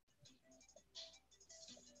Panchami.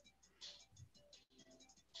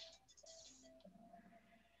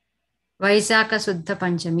 Vaishakha Suddha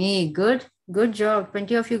Panchami. Good job.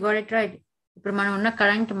 20 of you got it right. ఇప్పుడు మనం ఉన్న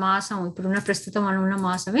current మాసం, ఇప్పుడున్న ప్రస్తుతం మనం ఉన్న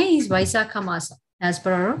మాసమే ఈ వైశాఖ మాసం. As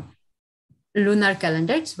per our lunar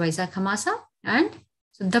calendar, it's Vaisakha Masa, and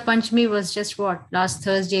Suddha Panchami was just what? Last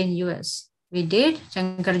Thursday in US. We did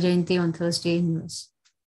Shankara Jayanti on Thursday in US.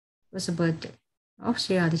 It was a birthday of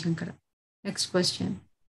Sri Adi Shankara. Next question.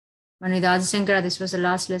 When with Adi Shankara, this was the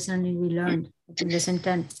last lesson we learned. Lesson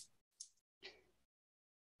 10.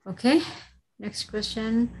 Okay. Next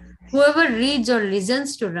question. Whoever reads or listens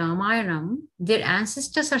to Ramayanam, their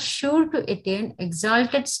ancestors are sure to attain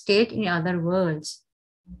exalted state in other worlds.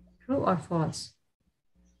 True or false?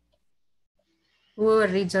 Whoever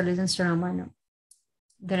reads or listens to Ramayanam,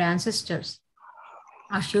 their ancestors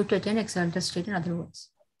are sure to attain exalted state in other worlds.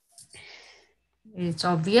 Its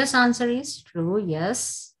obvious answer is true. Yes,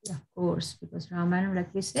 of course, because Ramayanam,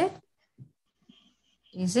 like we said,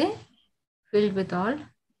 is filled with all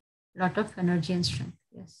lot of energy and strength.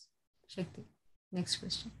 Yes. Shakti. Next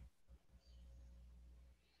question.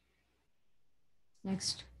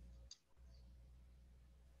 Next.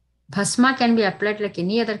 Bhasma can be applied like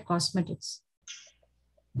any other cosmetics.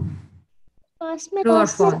 True or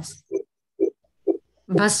false?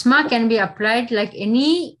 Bhasma can be applied like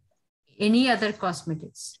any other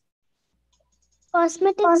cosmetics.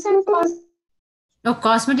 Cosmetics and No,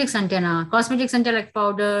 cosmetics antena. Cosmetics ante like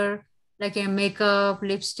powder, like a makeup,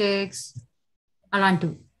 lipsticks,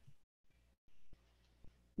 alantu.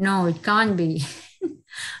 No, it can't be.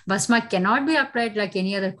 Bhasma cannot be applied like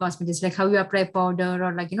any other cosmetics, like how you apply powder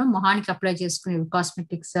or like, Mohanik apply చేసుకునే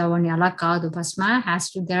cosmetics అవన్నీ అలా కాదు. Bhasma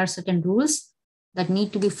there are certain rules that need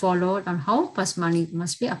to be followed on how Bhasma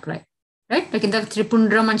must be applied. Right? Like in the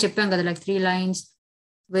Tripundram అని చెప్పాం కదా, like 3 lines,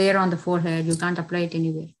 wear on the forehead, you can't apply it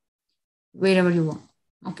anywhere, wherever you want.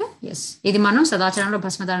 Okay? Yes. ఇది మనం సదాచారంలో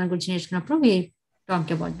భస్మధారణ గురించి నేర్చుకున్నప్పుడు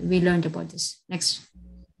we learned about this. Next.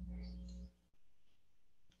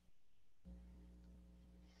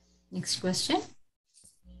 Next question.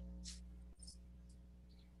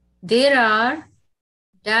 There are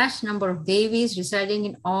dash number of Devis residing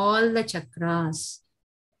in all the chakras.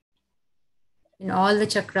 In all the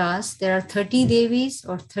chakras, there are 30 Devis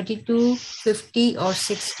or 32, 50 or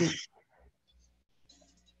 60.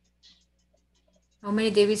 How many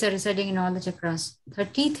Devis are residing in all the chakras?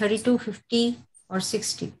 30, 32, 50 or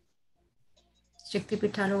 60? Shakti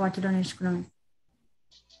Pitalo, what you don't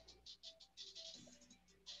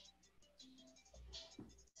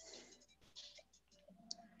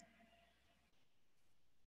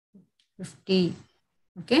 50.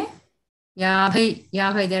 Okay. Yeah,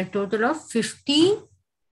 there are total of 50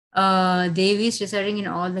 Devis residing in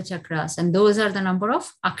all the chakras, and those are the number of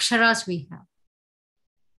aksharas we have.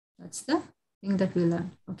 That's the thing that we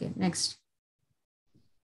learned. Okay, next.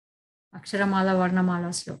 Aksharamala,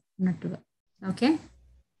 Varnamala, slow. Okay.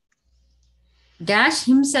 Dash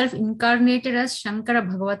himself incarnated as Shankara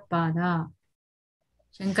Bhagavat Pada.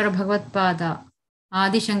 Shankara Bhagavat Pada.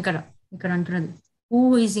 Adi Shankara.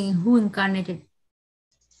 Who incarnated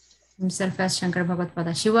himself as Shankara Bhagavat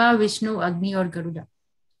Pada? Shiva, Vishnu, Agni or Garuda?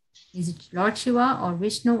 Is it Lord Shiva or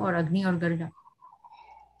Vishnu or Agni or Garuda?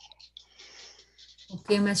 Who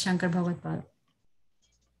came as Shankara Bhagavat Pada?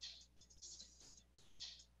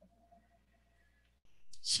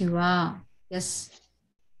 Shiva. Yes.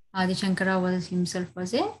 Adi Shankara himself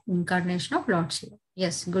was a incarnation of Lord Shiva.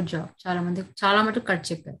 Yes, good job. Chala matu cut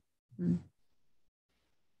chepparu.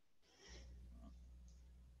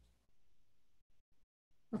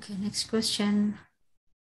 Okay, next question.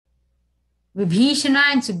 Vibhishana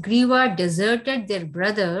and Sugriva deserted their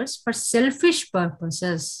brothers for selfish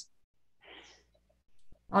purposes.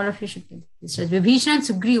 All of you should get this. Vibhishana and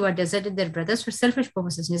Sugriva deserted their brothers for selfish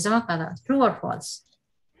purposes. Nizama kada? True or false?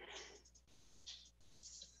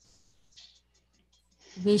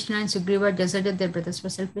 Vibhishana and Sugriva deserted their brothers for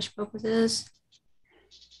selfish purposes.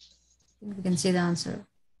 You can see the answer.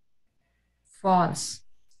 False.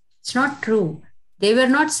 It's not true. They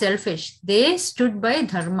were not selfish. They stood by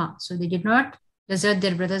dharma. So they did not desert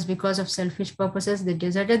their brothers because of selfish purposes. They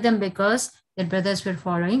deserted them because their brothers were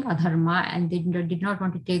following adharma and they did not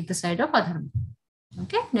want to take the side of adharma.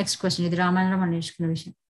 Okay, next question. Idi Ramayana maneshkuna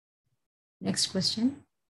vishayam. Next question.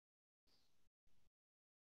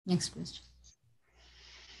 Next question.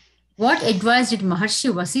 What advice did Maharshi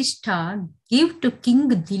Vasishtha give to King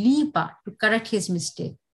Dileepa to correct his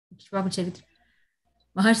mistake?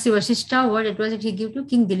 Maharshi Vasishtha, what advice did he give to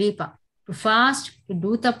King Dileepa? To fast, to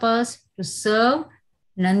do tapas, to serve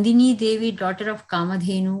Nandini Devi, daughter of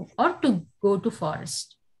Kamadhenu, or to go to forest?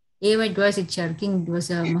 What advice did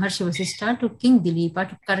Maharshi Vasishtha to King Dileepa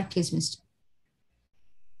to correct his mistake?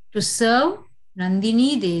 To serve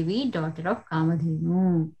Nandini Devi, daughter of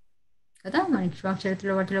Kamadhenu. కదా మన ఇక్ష్వాకు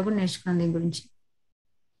చరిత్రలో వాటిలో కూడా నేర్చుకున్నాం దీని గురించి.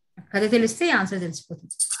 కథ తెలిస్తే ఆన్సర్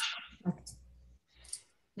తెలిసిపోతుంది. Okay,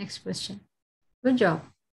 next question. Good job.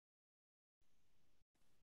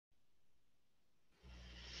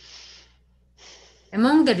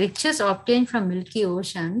 Among the riches obtained from Milky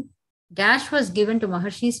Ocean, dash was given to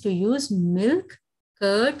Maharshis to use milk,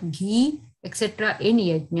 curd, ghee, etc. in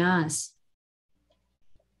yajnas.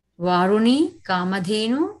 Varuni,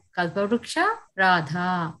 Kamadhenu, Kalpavruksha,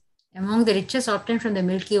 Radha. Among the riches obtained from the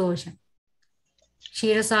Milky Ocean,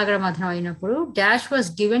 Ksheerasagar Madhanam ayinappudu, dash was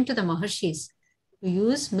given to the Maharshis to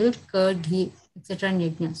use milk, curd, ghee, etc. in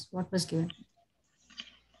yajnas. What was given?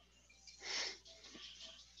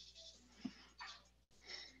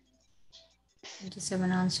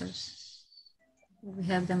 27 answers. We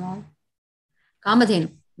have them all. Kamadhenu.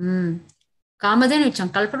 Kamadhenu icham.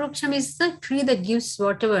 Kalparuksham is the tree that gives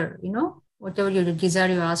whatever, whatever you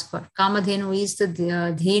desire, you ask for. Kamadhenu is the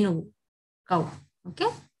dhenu, cow. Okay.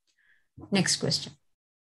 Next question.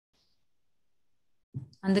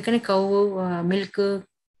 Andukane cow, milk,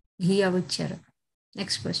 ghee avicharu.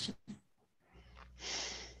 Next question.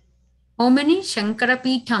 How many Shankara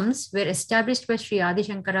Peethams were established by Sri Adi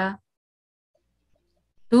Shankara?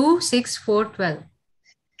 2, 6, 4, 12.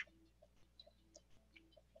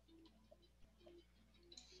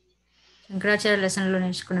 Shankaracharya lesson lo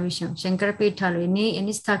నేర్చుకున్న విషయం. శంకర పీఠాలు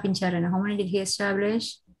ఎన్ని స్థాపించారని. How many did he establish?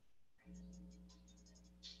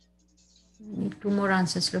 Need 2 more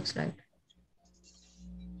answers, looks like.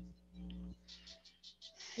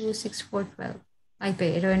 2, 6, 4, 12.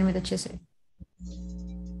 అయిపోయి 28 వచ్చేసాయి.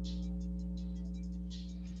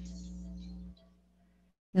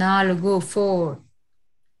 4, 4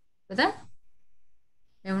 కదా.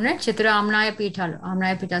 ఏమున్నాయి? చతురామ్నాయ పీఠాలు.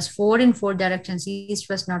 ఆమ్నాయ peethas 4 in 4 directions, east,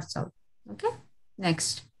 west, north, south. Okay,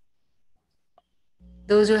 next.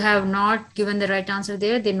 Those who have not given the right answer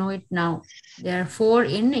there, they know it now. There are 4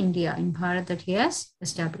 in India, in Bharat, that he has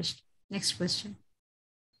established. Next question.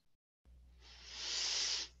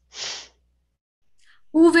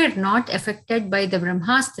 Who were not affected by the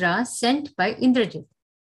Brahmastra sent by Indrajit?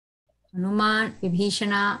 Hanuman,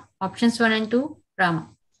 Vibhishana, options 1 and 2, Rama.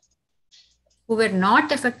 Who were not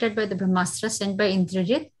affected by the Brahmastra sent by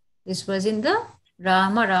Indrajit? This was in the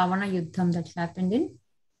Rama-Ravana Yuddham that happened in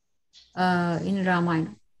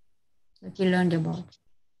Ramayana, that we learned about.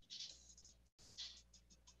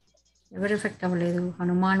 Ever effect avaledu?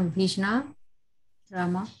 Hanuman, Vibhishana,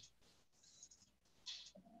 Rama.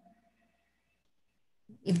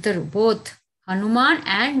 Iddaru, both Hanuman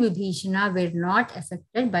and Vibhishana were not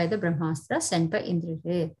affected by the Brahmastra sent by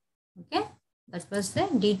Indrajit. Okay, that was the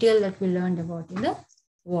detail that we learned about in the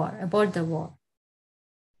war, about the war.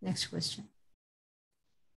 Next question.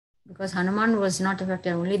 Because Hanuman was not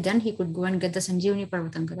affected, only then he could go and get the Sanjeevani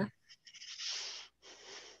Parvatam kada.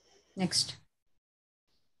 Next.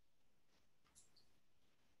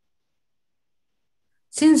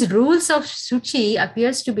 Since rules of Suchi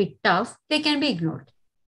appears to be tough, they can be ignored.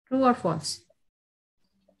 True or false?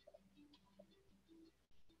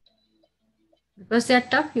 Because they are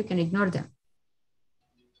tough, you can ignore them.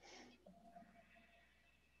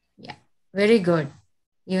 Yeah, very good.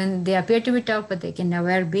 Even they appear to be tough, but they can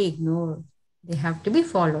never be ignored. They have to be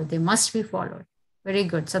followed. They must be followed. Very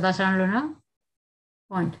good. Sadasharanlona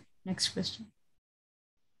point. Next question.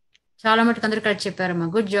 Chala matuku andaru correct chepparama.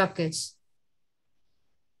 Good job, kids.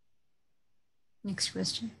 Next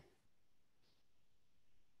question.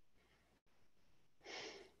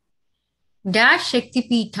 Dash Shakti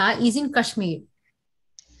Peetha is in Kashmir.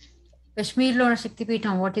 Kashmir lo Shakti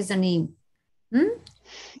Peetham, what is the name?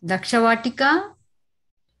 Dakshavatika,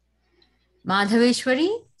 Madhaveshwari,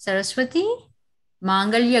 Saraswati,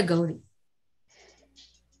 Mangalya Gauri.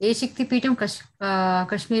 ఏ శక్తి పీఠం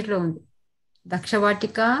కశ్మీర్లో ఉంది?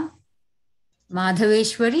 దక్షవాటిక,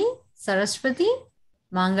 Madhaveshwari, Saraswati,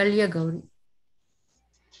 Mangalya Gauri.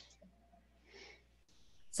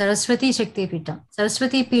 Saraswati Shakti Peetham.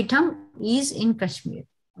 Saraswati Peetham is in Kashmir.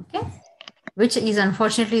 Okay. Which is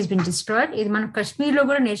unfortunately has been destroyed. In Kashmir lo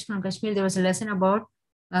kuda nation Kashmir, there was a lesson about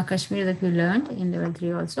Kashmir that we learned in level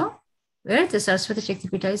 3 also, where the Saraswati Shakti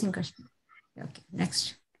Peetham is in Kashmir. Okay,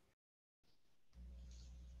 next.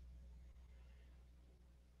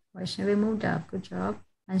 Vaishnavi moved up. Good job.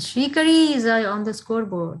 And Shrikari is on the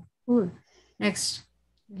scoreboard. Cool. Next.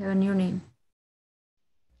 We have a new name.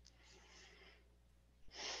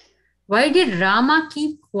 Why did Rama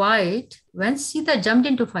keep quiet when Sita jumped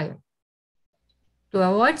into fire? To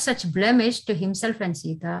avoid such blemish to himself and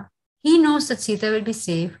Sita, he knows that Sita will be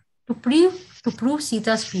safe. To prove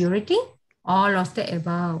Sita's purity, all of the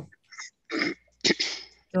above.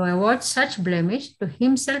 To avoid such blemish to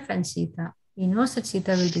himself and Sita, he knows that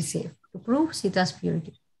Sita will be safe. To prove Sita's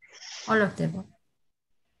purity, all of the above.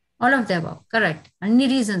 All of the above, correct. Any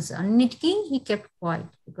reasons, annitki he kept quiet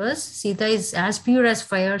because Sita is as pure as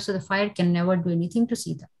fire, so the fire can never do anything to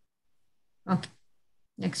Sita. Okay,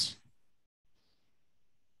 next.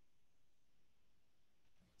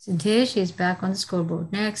 Siddhesh is back on the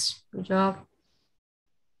scoreboard. Next, good job.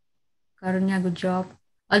 Karunya, good job.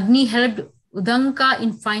 Agni helped Udanka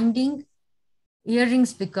in finding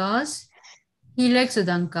earrings because he likes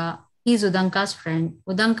Udanka. He is Udanka's friend.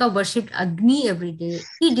 Udanka worshipped Agni every day.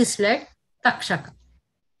 He disliked Takshaka.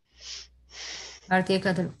 Bharatiya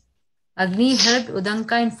Kadalu. Agni helped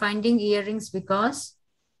Udanka in finding earrings because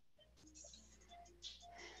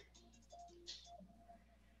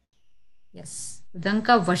yes,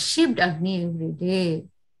 Udanka worshipped Agni every day.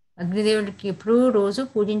 Agni Devudiki ఎప్పుడు రోజు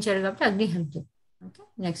పూజించాడు కాబట్టి Agni helped him. Okay,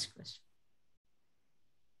 next question.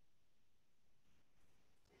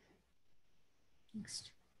 Next.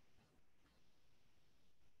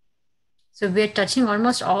 So we are touching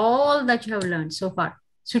almost all that you have learned so far.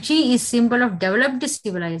 Suchi is symbol of developed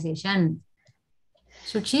civilization.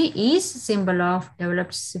 Suchi is symbol of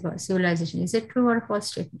developed civilization. Is it true or false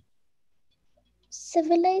statement?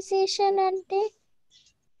 Civilization ante?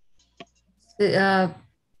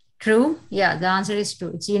 True. Yeah, the answer is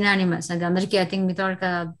true. It's unanimous. And andariki I think without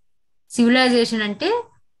civilization ante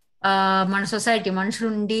మన society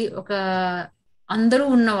మనుషులుండి ఒక అందరూ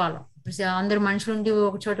ఉన్నవాళ్ళం అందరు మనుషులుండి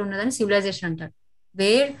ఒక చోట ఉన్నదని civilisation అంటారు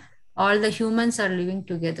wear all the humans are living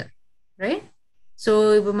together right so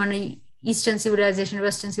ఇప్పుడు మన ఈస్టర్న్ సివిలైజేషన్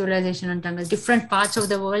వెస్టర్న్ సివిలైజేషన్ అంటాం కదా different parts of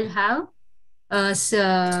the world have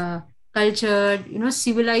cultured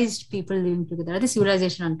civilized people living together అది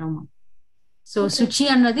సివిలైజేషన్ అంటాం మనం సో శుచి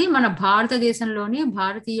అన్నది మన భారతదేశంలోనే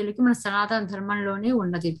భారతీయులకి మన సనాతన ధర్మంలోనే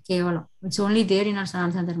ఉన్నది కేవలం it's only there in our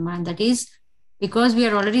సనాతన ధర్మ and that is because we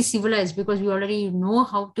are already civilized, because we already know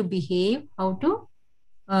how to behave, how to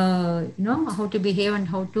behave and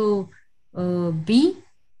how to be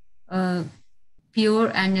pure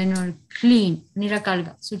and clean.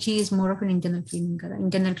 Nirakalga. Suchi is more of an internal cleaning,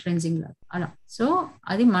 internal cleansing. So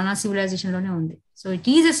adi mana civilization lone undi. So it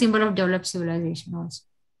is a symbol of developed civilization also.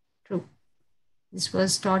 True. This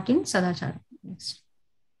was taught in Sadachara. Next.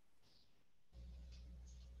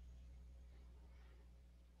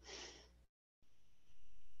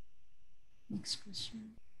 Next question.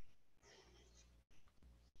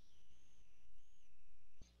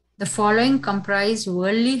 The following comprise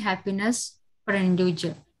worldly happiness for an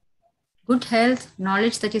individual. Good health,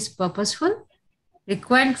 knowledge that is purposeful,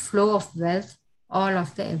 required flow of wealth, all of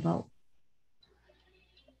the above.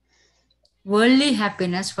 Worldly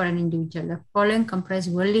happiness for an individual. The following comprise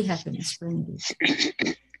worldly happiness for an individual.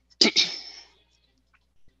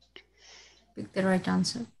 Pick the right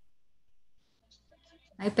answer.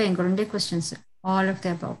 అయిపోయి రెండే questions all of the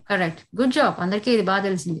above correct good job అందరికీ ఇది బాగా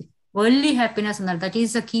తెలిసింది worldly happiness అన్నారు that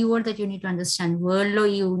is the key word that you need to understand world లో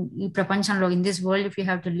ఈ ప్రపంచంలో in this world if you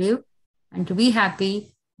have to live and to be happy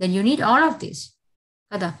then you need all of this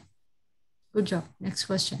కదా good job next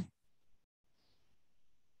question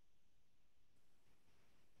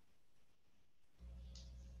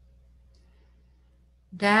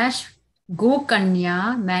dash గోకన్యా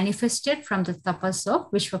manifested from the tapas of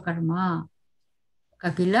Vishwakarma.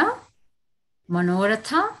 Kapila,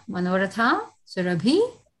 Manoratha, Surabhi,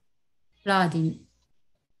 Pladini.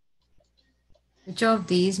 Which of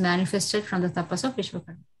these manifested from the tapas of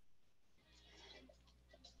Vishwakarma?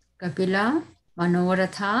 Kapila,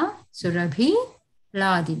 Manoratha, Surabhi,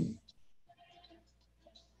 Pladini.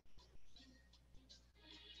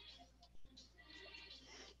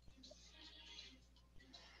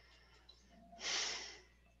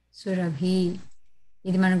 Surabhi.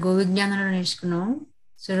 ఇది మన గోవిజ్ఞానంలో నేర్చుకున్నాం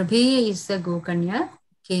Surabhi is the Gokanya,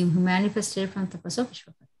 who manifested from tapas of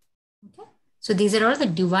Vishwakarma. Okay, So these are all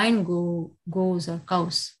the divine goes or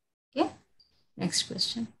cows. Okay. Next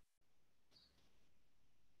question.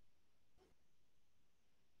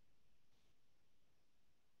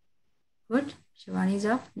 Good. Shivani is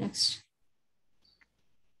up. Next.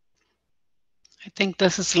 I think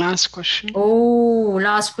this is last question. Oh,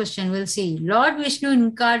 last question. We'll see. Lord Vishnu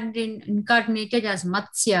incarnated as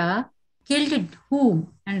Matsya, killed whom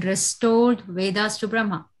and restored Vedas to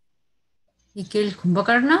Brahma? He killed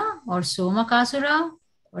Kumbhakarna or Somakasura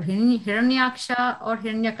or Hiranyaksha or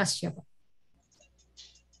Hiranyakashyapa?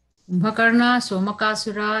 Kumbhakarna,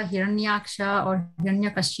 Somakasura, Hiranyaksha or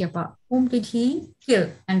Hiranyakashyapa. Whom did he kill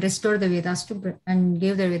and restore the Vedas to and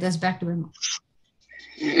gave the Vedas back to Brahma?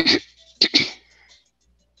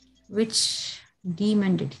 Which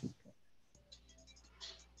demon did he kill?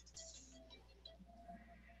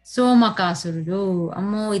 సోమకాసురుడు.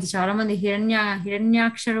 అమ్మో ఇది చాలా మంది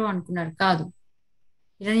హిరణ్యాక్షరు అనుకున్నారు. కాదు,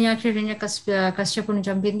 కశ్యపుని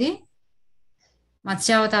చంపింది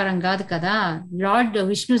మత్స్యావతారం కాదు కదా. Lord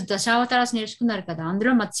Vishnu దశావతారాస్ నేర్చుకున్నారు కదా,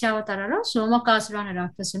 అందులో మత్స్యావతారాలో సోమకాసుర అనే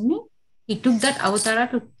రాక్షసుని he took that avatara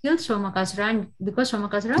to kill Somakasura, and because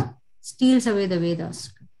Somakasura steals away the Vedas,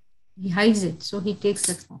 he hides it, so he takes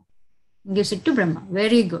that form and gives it to Brahma.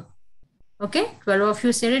 Very good. Okay, 12 of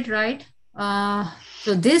you said it right.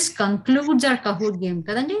 So this concludes our Kahoot game.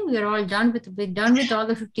 Kadandi, we are all done with all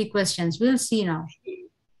the 50 questions. We'll see now.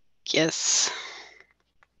 Yes.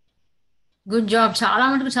 Good job. Chala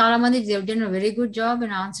mandi they've done a very good job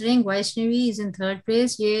in answering. Vaishnavi is in 3rd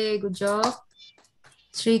place. Yay, good job.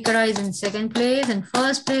 Srikara is in 2nd place, and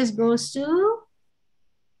 1st place goes to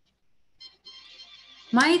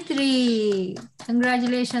Maitri.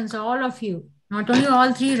 Congratulations, all of you. Not only all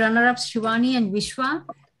 3 runner-ups, Shivani and Vishwa.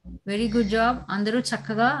 Very good job. Andaru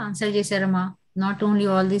chakkaga answer chesarama. Not only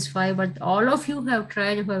all these 5, but all of you have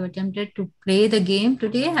tried, who have attempted to play the game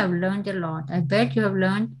today, have learned a lot. I bet you have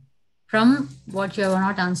learned from what you have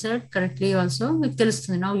not answered correctly also.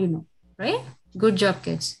 Now you know, right? Good job,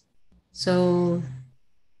 kids. So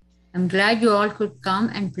I'm glad you all could come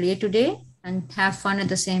and play today and have fun at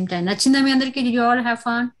the same time. Nachinda mi andariki, did you all have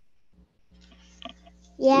fun?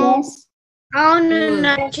 Yes. అవును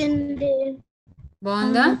నచ్చింది.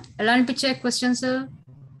 బాగుందా? ఎలా అనిపించాయి questions?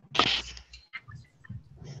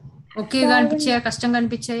 ఓకేగా అనిపించాయా? కష్టంగా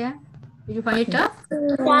అనిపించాయా? ఇది fight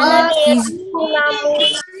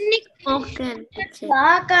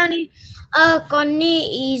కానీ కొన్ని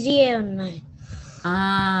easy ఉన్నాయి.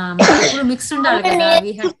 ఇప్పుడు మిక్స్ ఉండాలి కదా.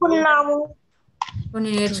 కొన్ని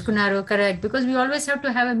నేర్చుకున్నారు, correct. Because we always have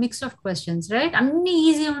to have a mix of questions, right? అన్ని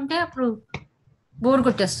ఈజీ ఉంటే అప్పుడు బోర్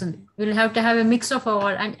కొట్టేస్తుంది. We'll have to have a mix of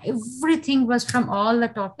all, and everything was from all the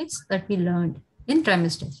topics that we learned in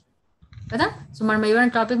trimester కదా. So మనం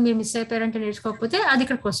ఏమైనా topic మీరు miss అయిపోయారంటే నేర్చుకోకపోతే అది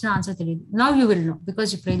ఇక్కడ క్వశ్చన్ ఆన్సర్ తెలియదు. Now you will know because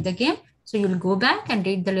you played the game. So you will go back and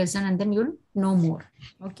read the lesson and then you will know more.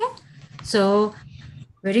 Okay, so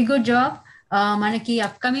very good job. మనకి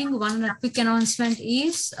upcoming one quick announcement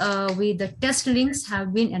is the test links have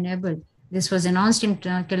been enabled. This was announced in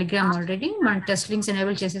Telegram already. మన test links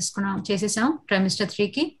enable చేసేసాం trimester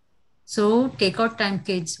 3కి. So takeout time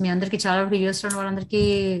kids. మీ అందరికి చాలా వరకు US లో వాళ్ళందరికీ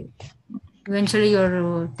eventually your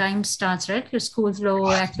time starts, right? Your schools లో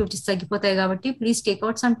activities తగ్గిపోతాయి కాబట్టి please take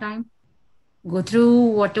out some time. Go through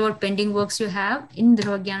whatever pending works you have in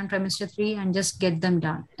Dhruva Jnanam Trimester 3 and just get them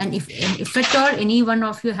done. And if at all any one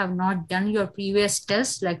of you have not done your previous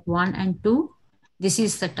tests like 1 and 2, this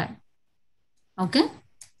is the time. Okay?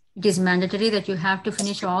 It is mandatory that you have to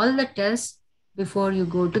finish all the tests before you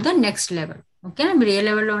go to the next level. Okay? మీరు ఏ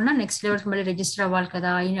లెవెల్లో ఉన్నా next లెవెల్కి మళ్ళీ register అవ్వాలి కదా.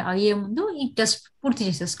 అయ్యే ముందు ఈ టెస్ట్ పూర్తి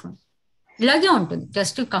చేసేసుకోండి. ఇలాగే ఉంటుంది.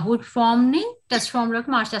 టెస్ట్ కహూట్ ఫామ్ ని టెస్ట్ ఫామ్ లోకి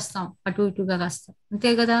మార్చేస్తాం, అటు ఇటుగా కాస్తాం, అంతే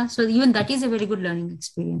కదా. So even that is a very good learning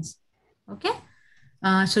experience. Okay,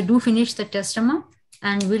 so do finish the test అమ్మా,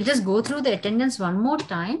 and we'll just go through the attendance one more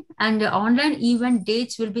time, and the online event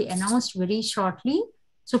dates will be announced very shortly.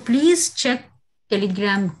 So please check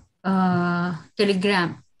Telegram.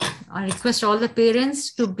 I request all the parents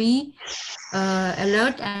to be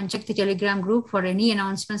alert and check the Telegram group for any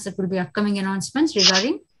announcements that will be upcoming announcements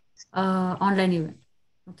regarding online event.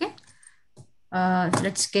 Okay,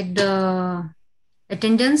 let's get the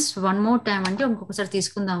attendance one more time. Ante inkokasari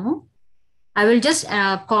తీసుకుందాము. I will just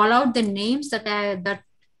call out the names that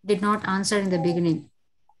did not answer in the beginning.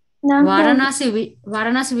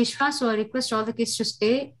 Varanasi Vishwa. So I request all the kids to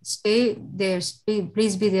stay there.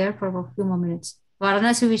 Please be there for a few more minutes.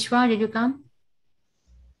 Varanasi Vishwa, did you come?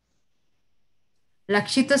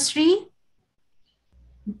 Lakshita Sri.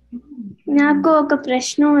 నాకు ఒక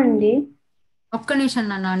ప్రశ్న ఉంది. ఒక్క నిమిషం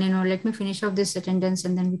నాన్న, నేను let me finish off this attendance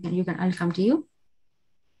and then I'll come to you.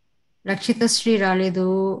 రక్షిత శ్రీ రాలేదు.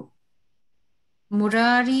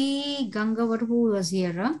 Murari Gangavaru was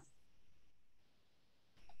here.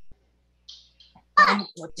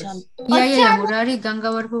 Yeah. Murari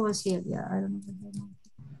Gangavaru was here. Yeah, I don't know.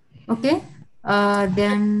 Okay.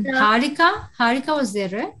 Then Harika was there,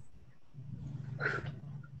 right?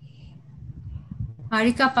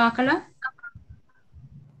 Harika Pakala.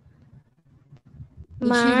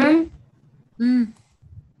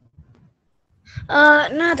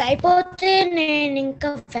 నాది అయిపోతే నేను ఇంకా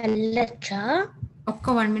వెళ్ళొచ్చా? ఒక్క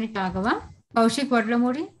 1 minute ఆగవా? Kaushik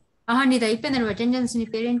Vadlamudi. నీది అయిపోయింది. నువ్వు అటెండెన్స్. నీ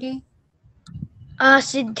పేరేంటి?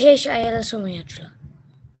 సిద్ధేష్ అయ్యల సుమయట్ల.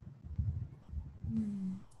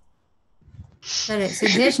 సరే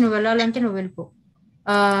సిద్ధేష్, నువ్వు వెళ్ళాలంటే నువ్వు వెళ్ళిపో.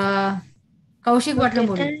 Kaushik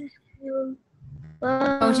Vadlamudi.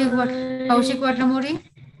 Kaushik Vadlamudi.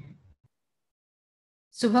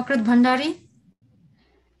 Subhakrit Bhandari.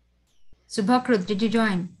 Subhakrit, did you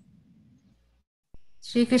join?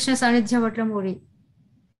 Sri Krishna Sanidhya Vatlamuri.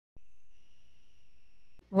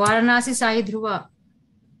 Varanasi Sai Dhruva.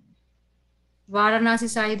 Varanasi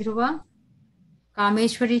Sai Dhruva.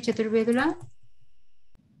 Kameshwari Chaturvedula.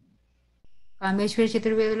 Kameshwari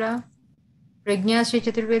Chaturvedula. Pragnya Sri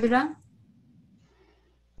Chaturvedula.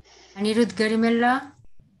 Anirudh Garimella.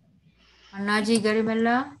 Annaji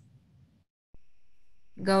Garimella.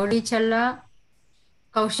 Gaudi Challa,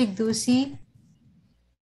 Kaushik Dusi,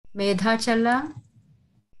 Medha Challa,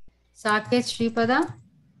 Saket Sripada,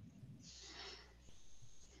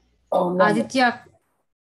 Aditya,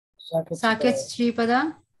 Saket Sripada,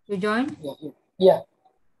 you joined? Yeah.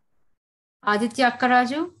 Aditya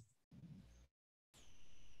Akkaraju,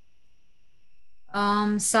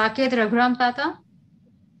 Saket Raghuram Tata,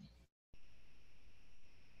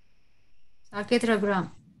 Saket Raghuram.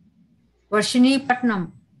 Varshini Patnam,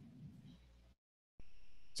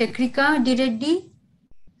 Chakrika Direddy,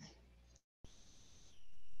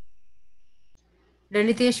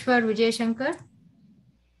 Laliteshwar Vijay Shankar,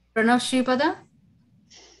 Pranav Sripada.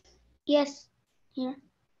 Yes, here.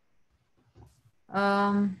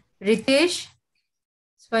 Ritesh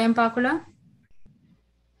Swayam Pakula,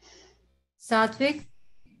 Satvik,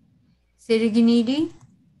 Siriginidi,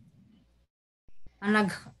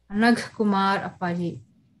 Anag Kumar Appaji.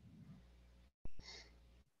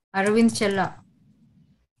 Arvind Chella,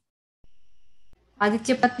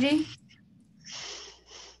 Aditya Patri,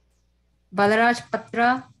 Balaraj Patra,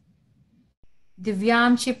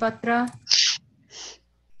 Divyamshi Patra.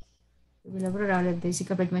 We'll have a rather basic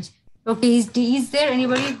pretty much. Okay, is there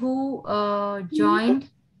anybody who joined?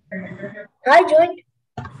 I joined.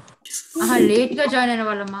 Late ga join అయిన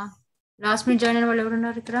వాళ్ళమ్మా. Last minute join అయిన వాళ్ళు ఎవరు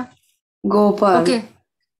ఉన్నారు ఇక్కడ? Gopal. Okay.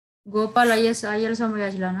 Gopal అయ్యల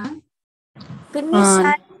సమయాజులానా?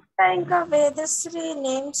 ఇంకా Vedasri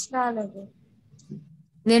names రాలేదు.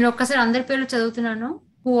 నేను ఒక్కసారి అందరి పేర్లు చదువుతున్నాను.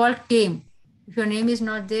 Who all came? If your name is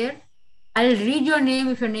not there, I'll read your name.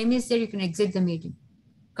 If your name is there, you can exit the meeting.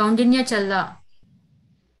 Kaundinya Challa,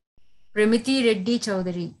 Premiti Reddy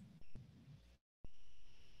Chowdhury,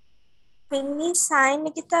 పిన్ని సాయి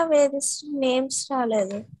నిఖిత వేదశ్రీ నేమ్స్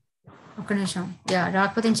రాలేదు. ఒక్క నిమిషం.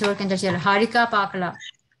 రాకపోతే చివరికి ఎంత చేయాలి? హారిక పాకల,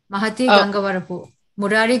 మహతి గంగవరపు,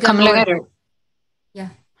 మురారి గంగవరపు.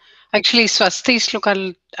 యాక్చువల్లీ స్వస్తి శ్లోకాలు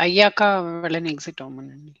అయ్యాక వాళ్ళని ఎగ్జిట్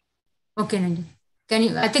అవ్వమనండి. ఓకేనండి. Can you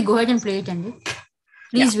I think go head and play it అండి.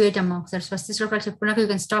 ప్లీజ్ వెయిట్ అమ్మా, ఒకసారి స్వస్తి శ్లోకాలు చెప్పుకున్నాక you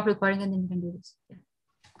can stop recording and then you can do this.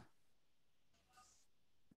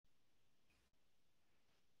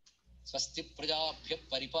 స్వస్తి ప్రజాభ్య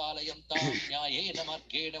పరిపాలయంతాం న్యాయేన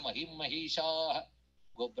మార్గేణ మహిం మహీషాః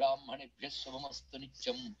గోబ్రాహ్మణేభ్యః శుభమస్తు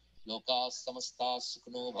నిత్యం లోకాః సమస్తాః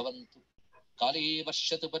సుఖినో భవంతు కాలే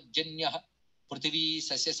వర్షతు పర్జన్యః పృథివీ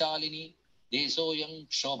సస్యశాలిని దేశోయం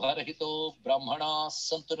క్షోభరహితో బ్రాహ్మణాः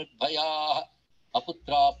సంతు నిర్భయాः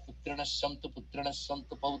అపుత్రాः పుత్రిణः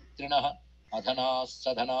సంతు పౌత్రిణः అధనాः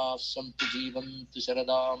సధనాः సంతు జీవంతు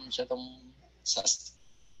శరదాం శతం.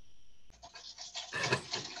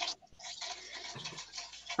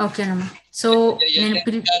 ఓకేనమ్మా. సో నేను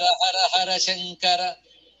హర హర శంకర.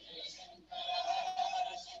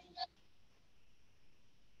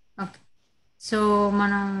 ఓకే. సో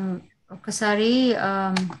మనం ఒకసారి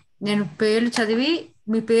నేను పేర్లు చదివి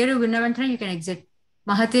మీ పేరు విన్న వెంటనే you can exit.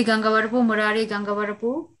 Mahathi Gangavarapu, Murari Gangavarapu,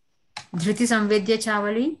 ధృతి సంవేద్య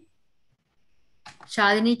చావలి,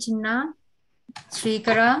 షాదిని చిన్న,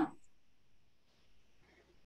 శ్రీకర,